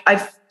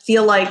 I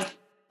feel like,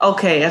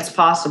 okay, it's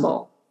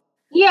possible.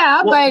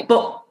 Yeah,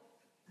 but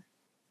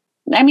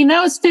I mean,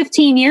 that was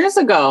 15 years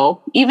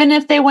ago. Even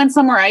if they went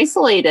somewhere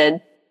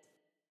isolated,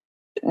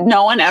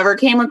 no one ever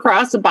came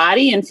across a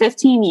body in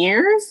 15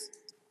 years?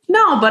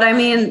 No, but I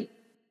mean,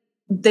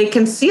 they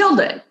concealed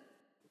it.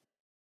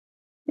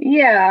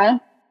 Yeah.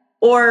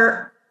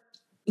 Or,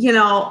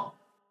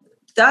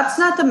 that's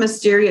not the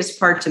mysterious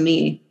part to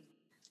me.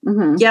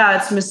 Mm-hmm. Yeah,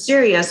 it's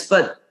mysterious,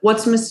 but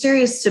what's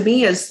mysterious to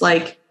me is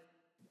like,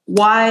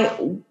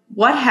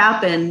 what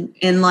happened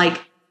in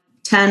like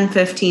 10,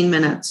 15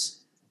 minutes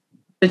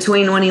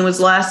between when he was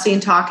last seen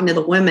talking to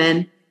the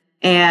women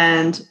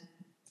and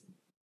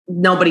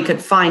nobody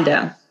could find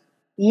him?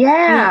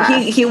 Yeah.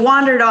 He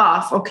wandered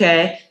off.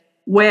 Okay.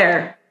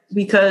 Where?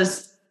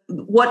 Because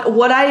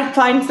what I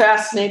find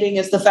fascinating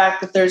is the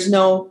fact that there's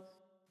no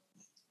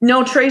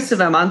trace of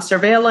him on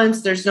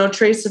surveillance. There's no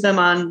trace of him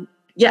on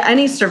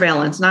any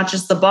surveillance, not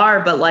just the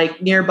bar, but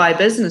like nearby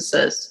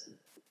businesses.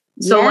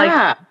 So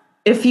like,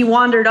 if he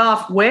wandered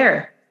off,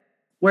 where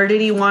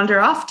did he wander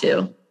off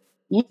to?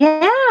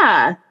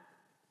 Yeah.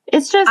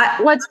 It's just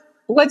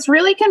what's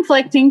really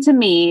conflicting to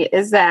me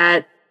is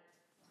that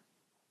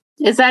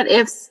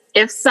if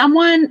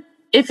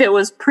it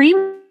was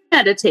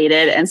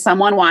premeditated and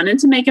someone wanted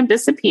to make him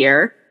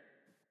disappear,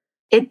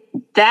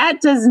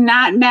 that does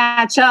not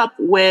match up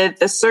with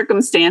the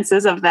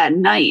circumstances of that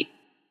night.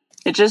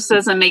 It just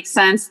doesn't make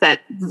sense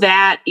that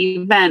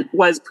event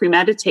was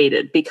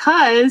premeditated,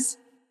 because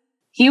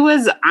he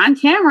was on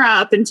camera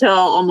up until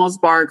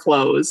almost bar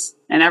close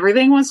and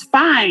everything was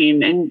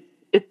fine. And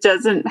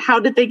how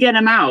did they get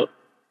him out?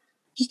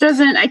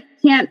 I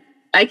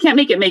can't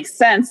make it make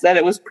sense that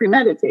it was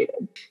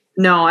premeditated.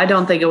 No, I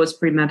don't think it was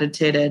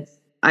premeditated.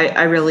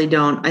 I really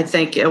don't. I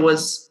think it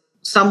was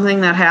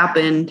something that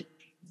happened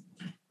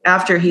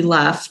after he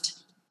left.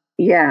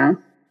 Yeah.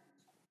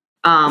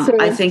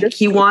 I think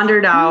he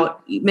wandered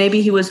out.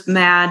 Maybe he was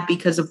mad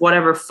because of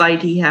whatever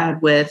fight he had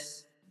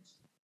with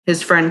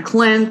his friend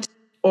Clint,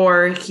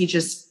 or he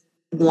just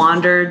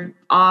wandered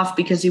off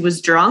because he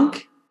was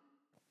drunk.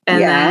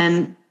 And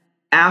then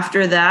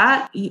after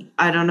that,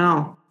 I don't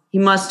know. He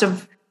must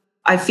have,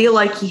 I feel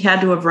like he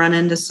had to have run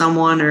into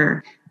someone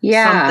or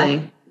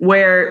something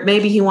where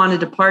maybe he wanted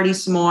to party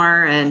some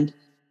more and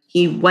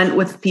he went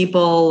with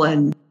people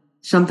and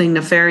something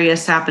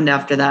nefarious happened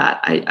after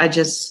that.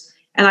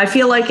 And I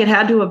feel like it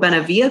had to have been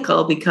a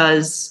vehicle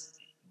because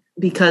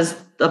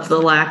of the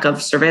lack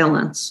of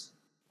surveillance.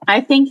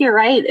 I think you're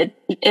right.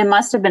 It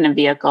must have been a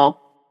vehicle.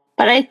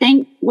 But I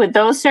think with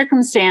those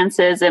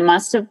circumstances, it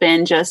must have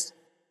been just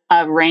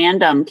a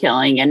random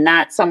killing and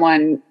not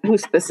someone who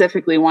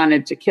specifically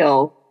wanted to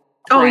kill.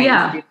 Oh,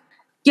 yeah.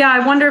 Yeah,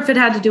 I wonder if it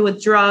had to do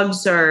with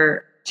drugs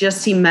or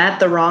just he met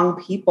the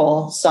wrong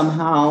people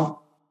somehow.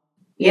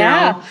 You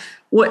know?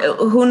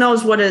 Who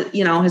knows what his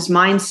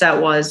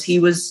mindset was. He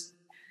was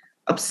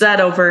upset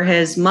over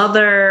his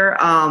mother.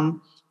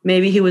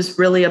 Maybe he was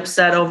really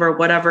upset over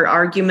whatever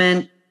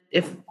argument,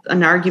 if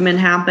an argument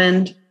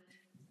happened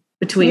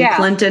between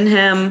Clint and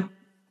him.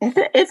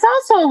 It's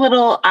also a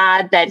little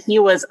odd that he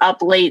was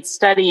up late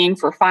studying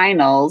for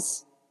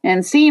finals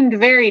and seemed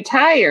very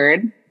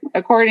tired,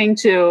 according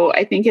to,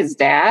 I think, his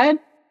dad.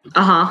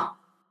 Uh-huh.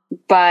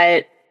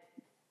 But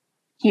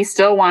he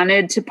still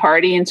wanted to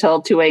party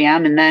until 2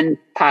 a.m. and then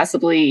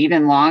possibly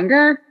even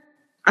longer.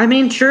 I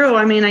mean, true.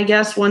 I mean, I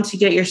guess once you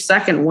get your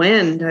second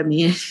wind, I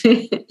mean.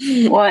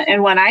 Well,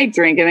 and when I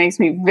drink, it makes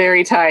me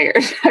very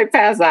tired. I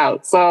pass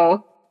out.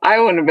 So I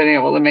wouldn't have been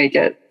able to make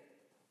it.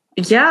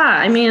 Yeah.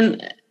 I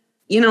mean,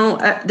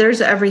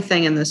 there's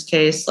everything in this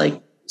case.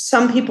 Like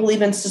some people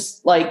even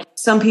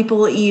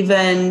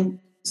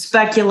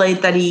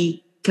speculate that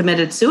he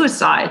committed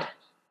suicide.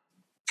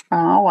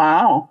 Oh,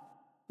 wow.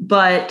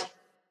 But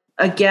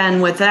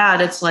again, with that,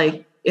 it's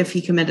like, if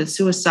he committed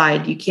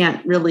suicide, you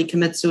can't really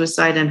commit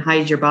suicide and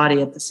hide your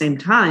body at the same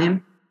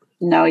time.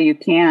 No, you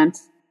can't.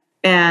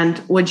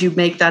 And would you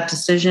make that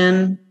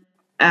decision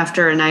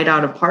after a night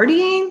out of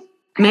partying?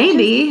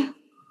 Maybe.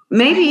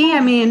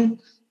 I mean,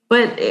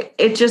 but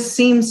it just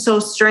seems so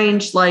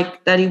strange,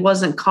 like that he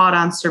wasn't caught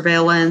on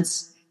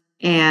surveillance.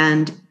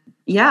 And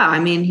yeah, I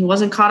mean, he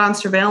wasn't caught on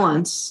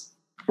surveillance.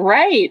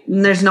 Right.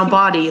 And there's no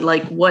body.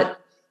 Like what?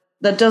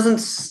 That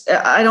doesn't,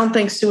 I don't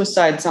think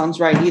suicide sounds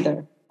right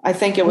either. I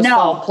think it was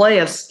foul play.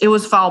 It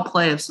was foul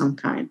play of some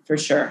kind, for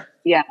sure.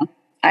 Yeah,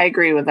 I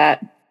agree with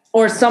that.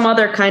 Or some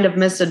other kind of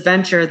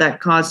misadventure that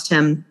caused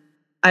him.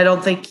 I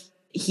don't think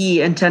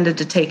he intended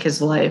to take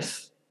his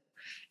life.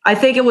 I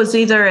think it was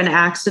either an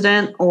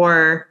accident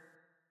or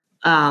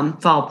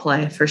foul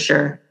play, for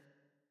sure.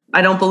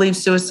 I don't believe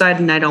suicide,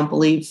 and I don't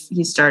believe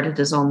he started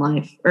his own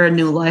life or a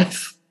new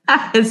life.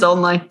 His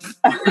own life.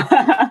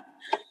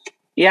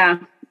 Yeah,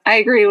 I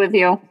agree with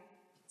you.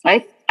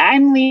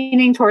 I'm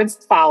leaning towards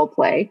foul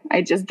play.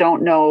 I just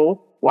don't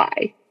know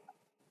why.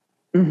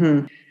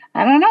 Mm-hmm.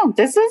 I don't know.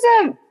 This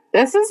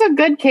is a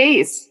good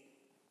case.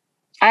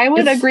 I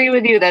would agree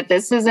with you that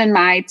this is in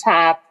my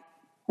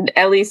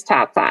at least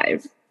top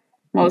 5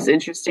 most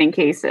interesting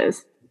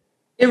cases.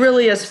 It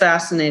really is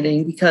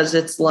fascinating because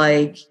it's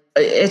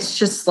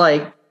just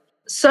like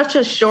such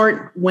a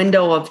short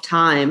window of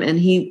time. And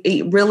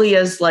he really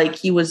is like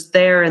he was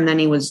there and then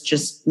he was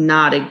just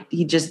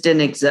he just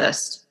didn't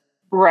exist.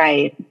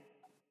 Right.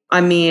 I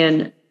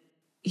mean,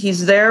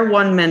 he's there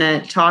 1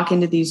 minute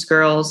talking to these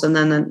girls, and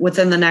then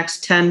within the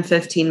next 10,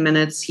 15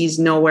 minutes, he's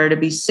nowhere to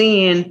be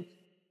seen.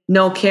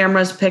 No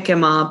cameras pick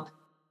him up.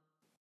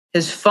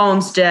 His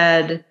phone's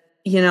dead.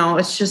 You know,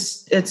 it's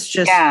just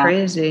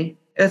crazy.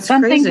 It's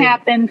something crazy.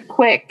 Happened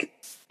quick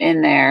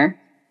in there,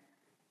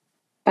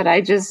 but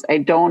I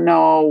don't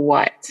know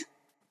what.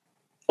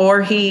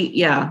 Or he,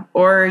 you know,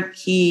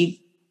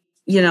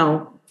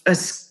 I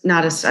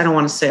don't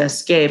want to say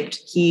escaped.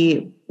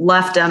 He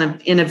left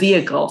in a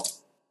vehicle.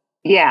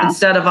 Yeah.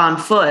 Instead of on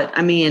foot.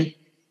 I mean,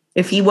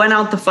 if he went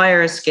out the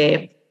fire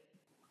escape,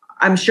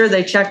 I'm sure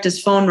they checked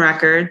his phone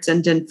records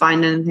and didn't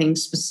find anything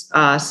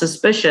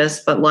suspicious.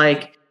 But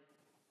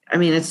I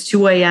mean, it's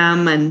 2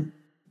 a.m. and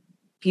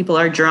people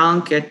are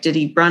drunk. Did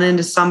he run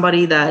into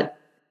somebody that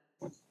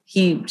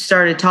he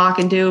started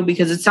talking to?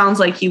 Because it sounds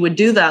like he would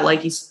do that.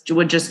 Like he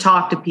would just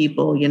talk to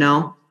people, you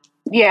know?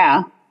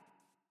 Yeah.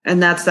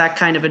 And that's that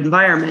kind of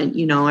environment,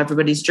 you know,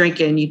 everybody's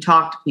drinking, you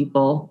talk to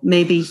people.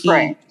 Maybe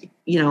he,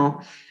 you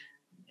know,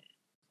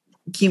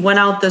 he went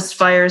out this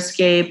fire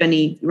escape and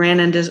he ran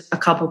into a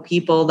couple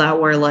people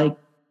that were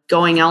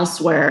going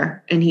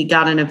elsewhere, and he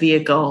got in a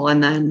vehicle,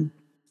 and then,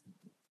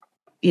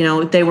 you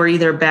know, they were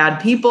either bad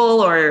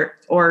people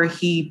or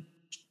he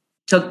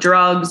took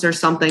drugs or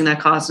something that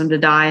caused him to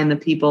die, and the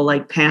people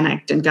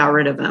panicked and got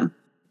rid of him.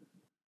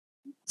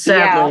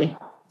 Sadly.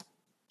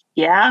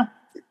 Yeah.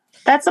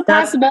 That's a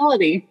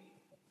possibility.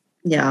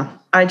 Yeah.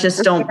 I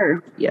just don't.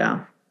 Sure.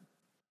 Yeah.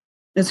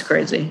 It's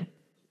crazy.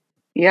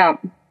 Yeah.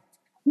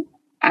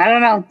 I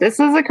don't know. This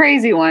is a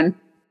crazy one.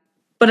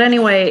 But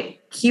anyway,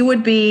 he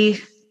would be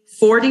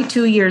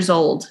 42 years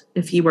old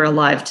if he were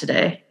alive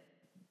today.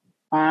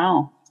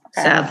 Wow.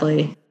 Okay.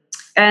 Sadly.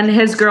 And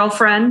his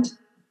girlfriend,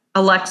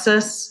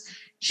 Alexis,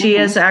 she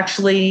is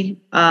actually,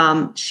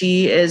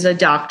 she is a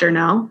doctor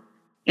now.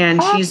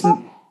 And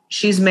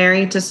she's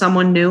married to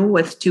someone new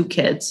with 2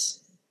 kids.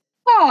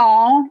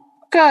 Oh,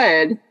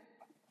 good.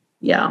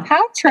 Yeah.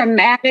 How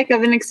traumatic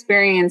of an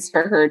experience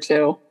for her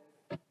too.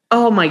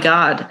 Oh my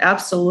God.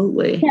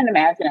 Absolutely. I can't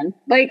imagine.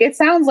 It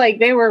sounds like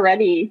they were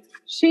ready.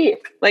 She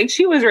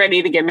was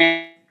ready to get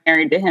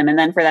married to him, and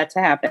then for that to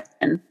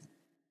happen.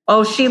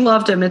 Oh, she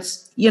loved him.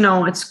 It's, you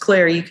know, it's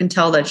clear. You can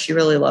tell that she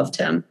really loved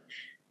him.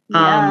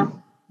 Yeah.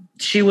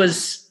 She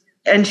was,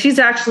 and she's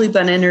actually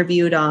been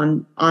interviewed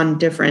on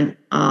different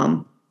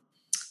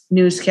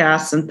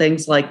newscasts and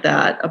things like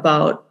that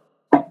about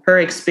her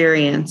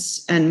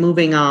experience and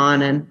moving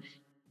on. And,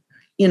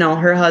 you know,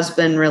 her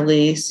husband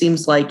really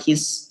seems like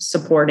he's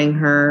supporting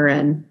her,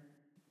 and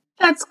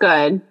that's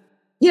good.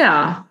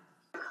 Yeah.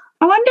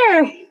 I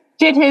wonder,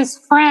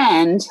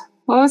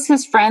 what was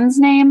his friend's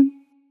name?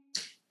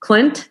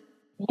 Clint?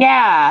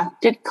 Yeah.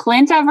 Did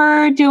Clint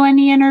ever do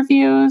any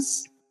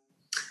interviews?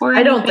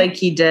 I don't think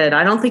he did.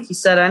 I don't think he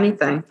said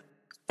anything.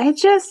 I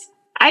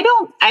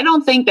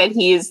don't think that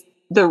he's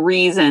the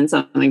reason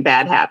something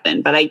bad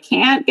happened, but I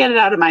can't get it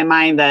out of my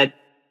mind that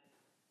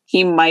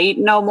he might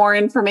know more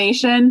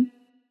information.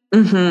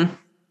 Mm-hmm.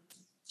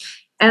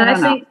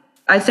 And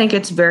I think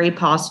it's very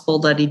possible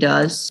that he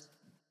does.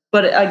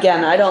 But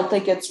again, I don't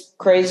think it's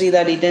crazy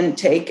that he didn't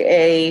take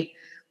a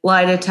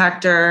lie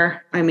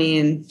detector. I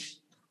mean,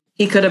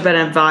 he could have been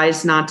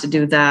advised not to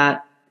do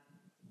that.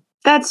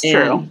 That's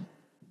true.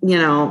 You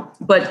know,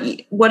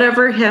 but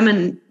whatever him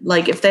and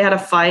if they had a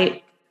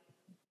fight,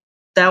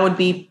 that would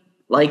be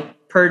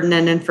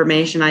pertinent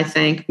information, I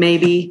think.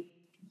 Maybe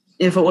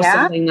if it was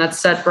something that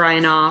set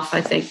Brian off, I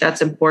think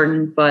that's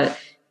important. But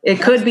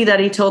it could be that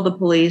he told the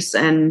police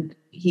and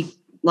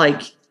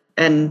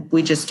and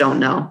we just don't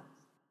know.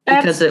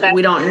 Because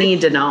we don't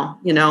need to know,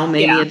 you know,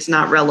 maybe it's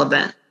not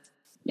relevant.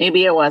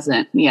 Maybe it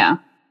wasn't. Yeah.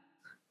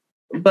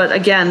 But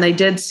again, they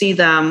did see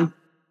them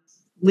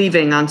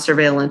leaving on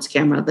surveillance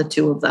camera, the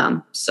two of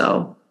them.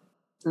 So,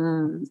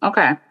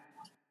 okay.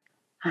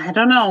 I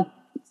don't know.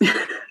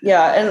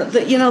 Yeah. And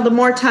the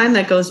more time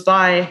that goes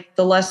by,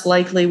 the less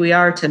likely we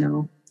are to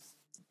know.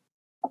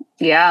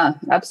 Yeah,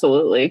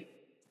 absolutely.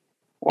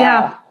 Wow.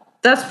 Yeah.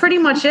 That's pretty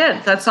much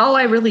it. That's all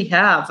I really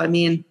have. I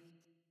mean,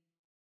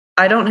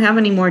 I don't have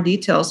any more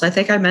details. I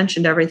think I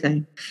mentioned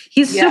everything.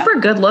 He's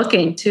super good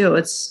looking too.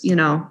 It's, he's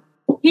a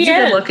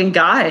good looking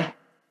guy.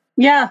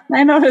 Yeah,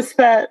 I noticed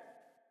that.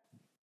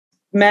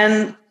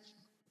 Men,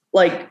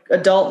 like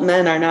adult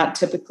men, are not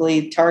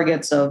typically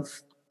targets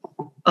of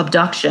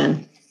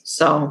abduction.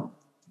 So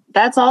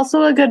that's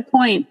also a good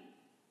point.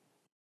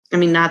 I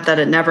mean, not that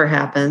it never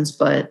happens,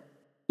 but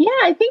yeah,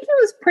 I think he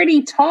was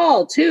pretty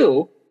tall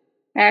too,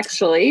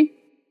 actually.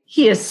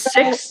 He was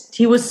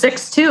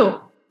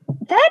 6'2".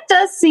 That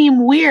does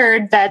seem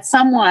weird that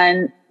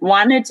someone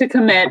wanted to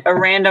commit a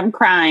random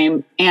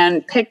crime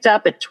and picked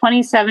up a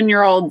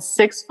 27-year-old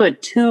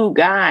 6'2"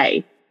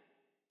 guy.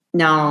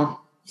 No,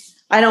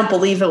 I don't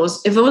believe it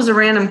was. If it was a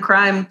random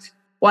crime,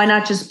 why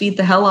not just beat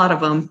the hell out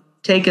of him,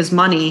 take his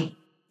money,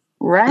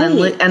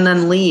 right, and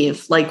then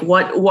leave? Like,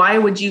 what? Why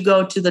would you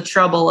go to the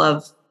trouble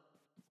of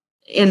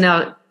in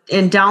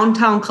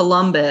downtown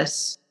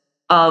Columbus?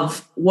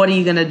 Of what are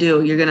you going to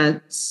do?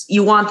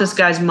 You want this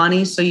guy's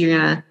money, so you're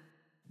going to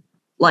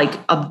like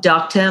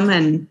abduct him.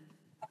 And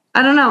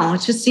I don't know.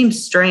 It just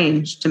seems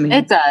strange to me.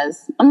 It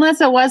does.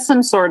 Unless it was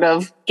some sort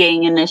of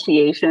gang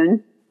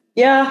initiation.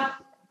 Yeah,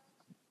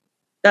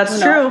 that's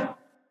true.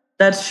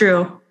 That's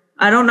true.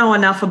 I don't know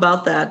enough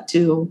about that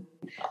to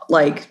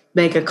like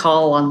make a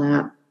call on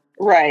that.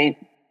 Right.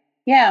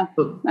 Yeah.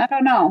 I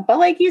don't know. But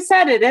like you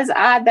said, it is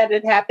odd that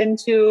it happened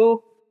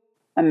to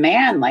a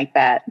man like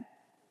that.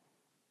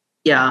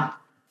 Yeah.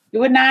 It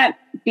would not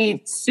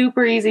be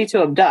super easy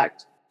to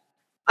abduct.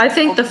 I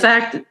think the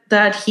fact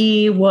that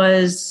he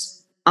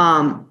was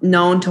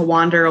known to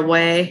wander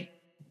away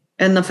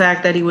and the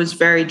fact that he was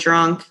very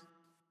drunk,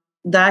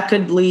 that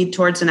could lead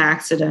towards an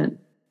accident.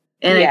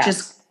 And it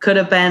just could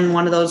have been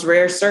one of those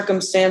rare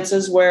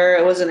circumstances where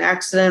it was an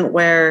accident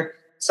where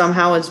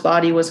somehow his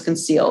body was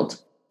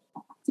concealed.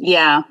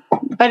 Yeah.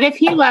 But if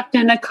he left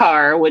in a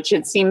car, which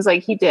it seems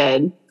like he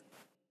did,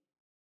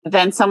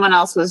 then someone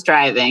else was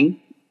driving.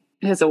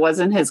 Because it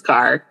wasn't his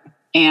car.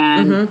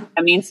 And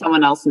I mean,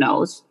 someone else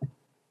knows.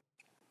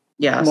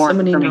 Yeah,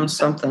 somebody knows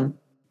something.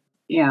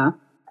 Yeah.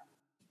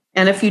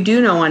 And if you do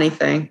know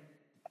anything,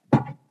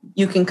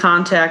 you can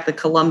contact the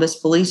Columbus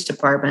Police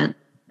Department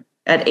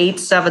at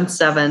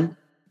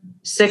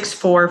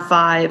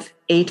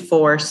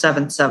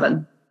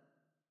 877-645-8477.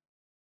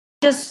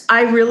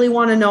 I really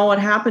want to know what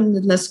happened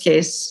in this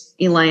case,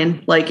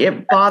 Elaine. Like,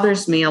 it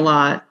bothers me a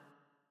lot.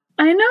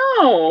 I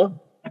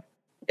know.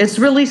 It's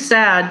really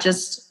sad.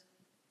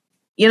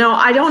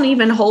 I don't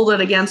even hold it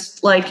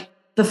against like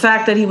the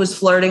fact that he was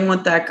flirting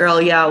with that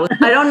girl. Yeah.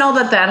 I don't know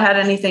that had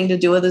anything to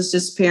do with his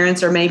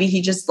disappearance, or maybe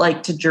he just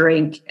liked to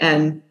drink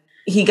and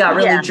he got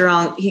really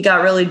drunk. He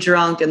got really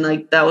drunk and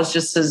like, that was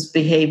just his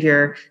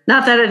behavior.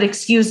 Not that it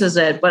excuses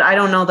it, but I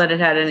don't know that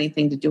it had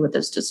anything to do with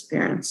his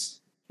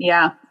disappearance.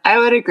 Yeah, I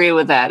would agree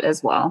with that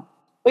as well.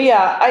 But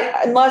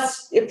yeah, do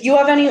you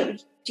have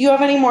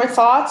any more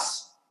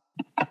thoughts?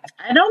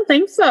 I don't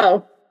think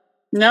so.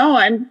 No,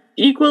 I'm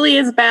equally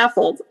as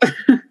baffled.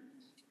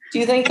 Do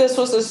you think this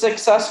was a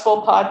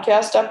successful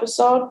podcast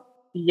episode?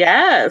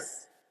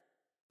 Yes.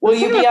 Will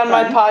you be on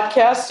my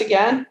podcast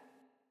again?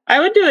 I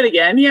would do it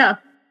again, yeah.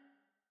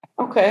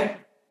 Okay.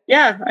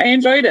 Yeah, I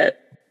enjoyed it.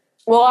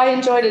 Well, I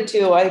enjoyed it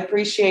too. I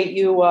appreciate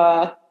you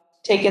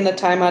taking the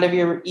time out of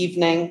your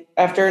evening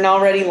after an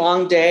already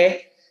long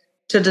day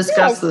to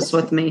discuss this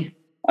with me.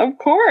 Of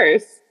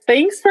course.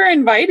 Thanks for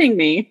inviting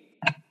me.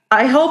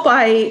 I hope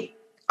I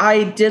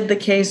did the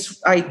case.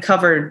 I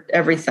covered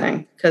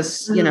everything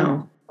because,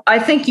 I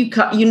think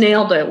you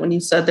nailed it when you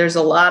said there's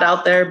a lot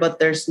out there, but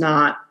there's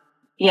not.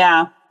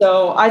 Yeah.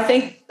 So I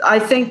think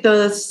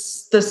the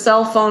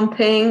cell phone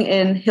ping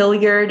in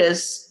Hilliard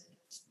is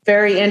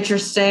very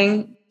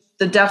interesting.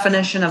 The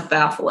definition of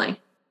baffling.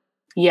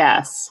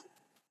 Yes.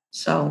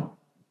 So.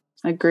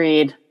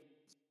 Agreed.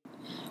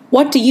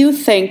 What do you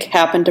think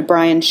happened to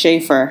Brian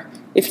Shaffer?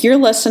 If you're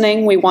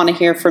listening, we want to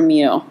hear from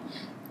you.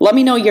 Let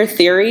me know your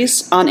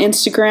theories on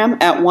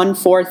Instagram at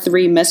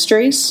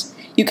 143mysteries.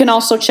 You can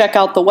also check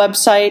out the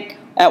website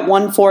at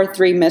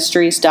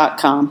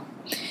 143mysteries.com.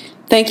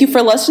 Thank you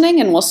for listening,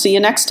 and we'll see you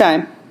next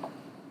time.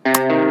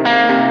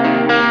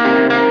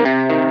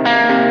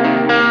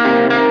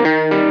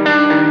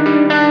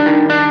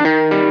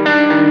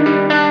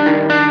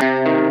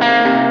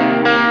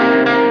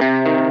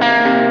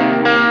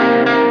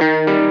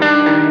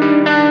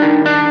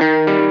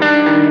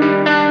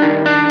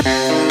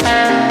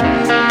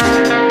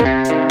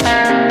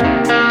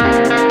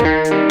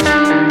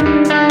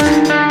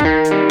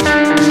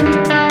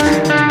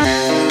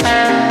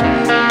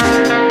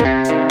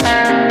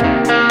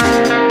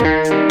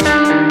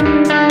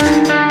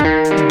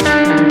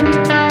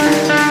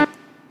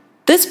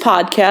 This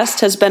podcast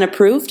has been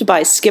approved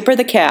by Skipper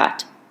the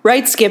Cat.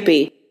 Right,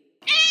 Skippy?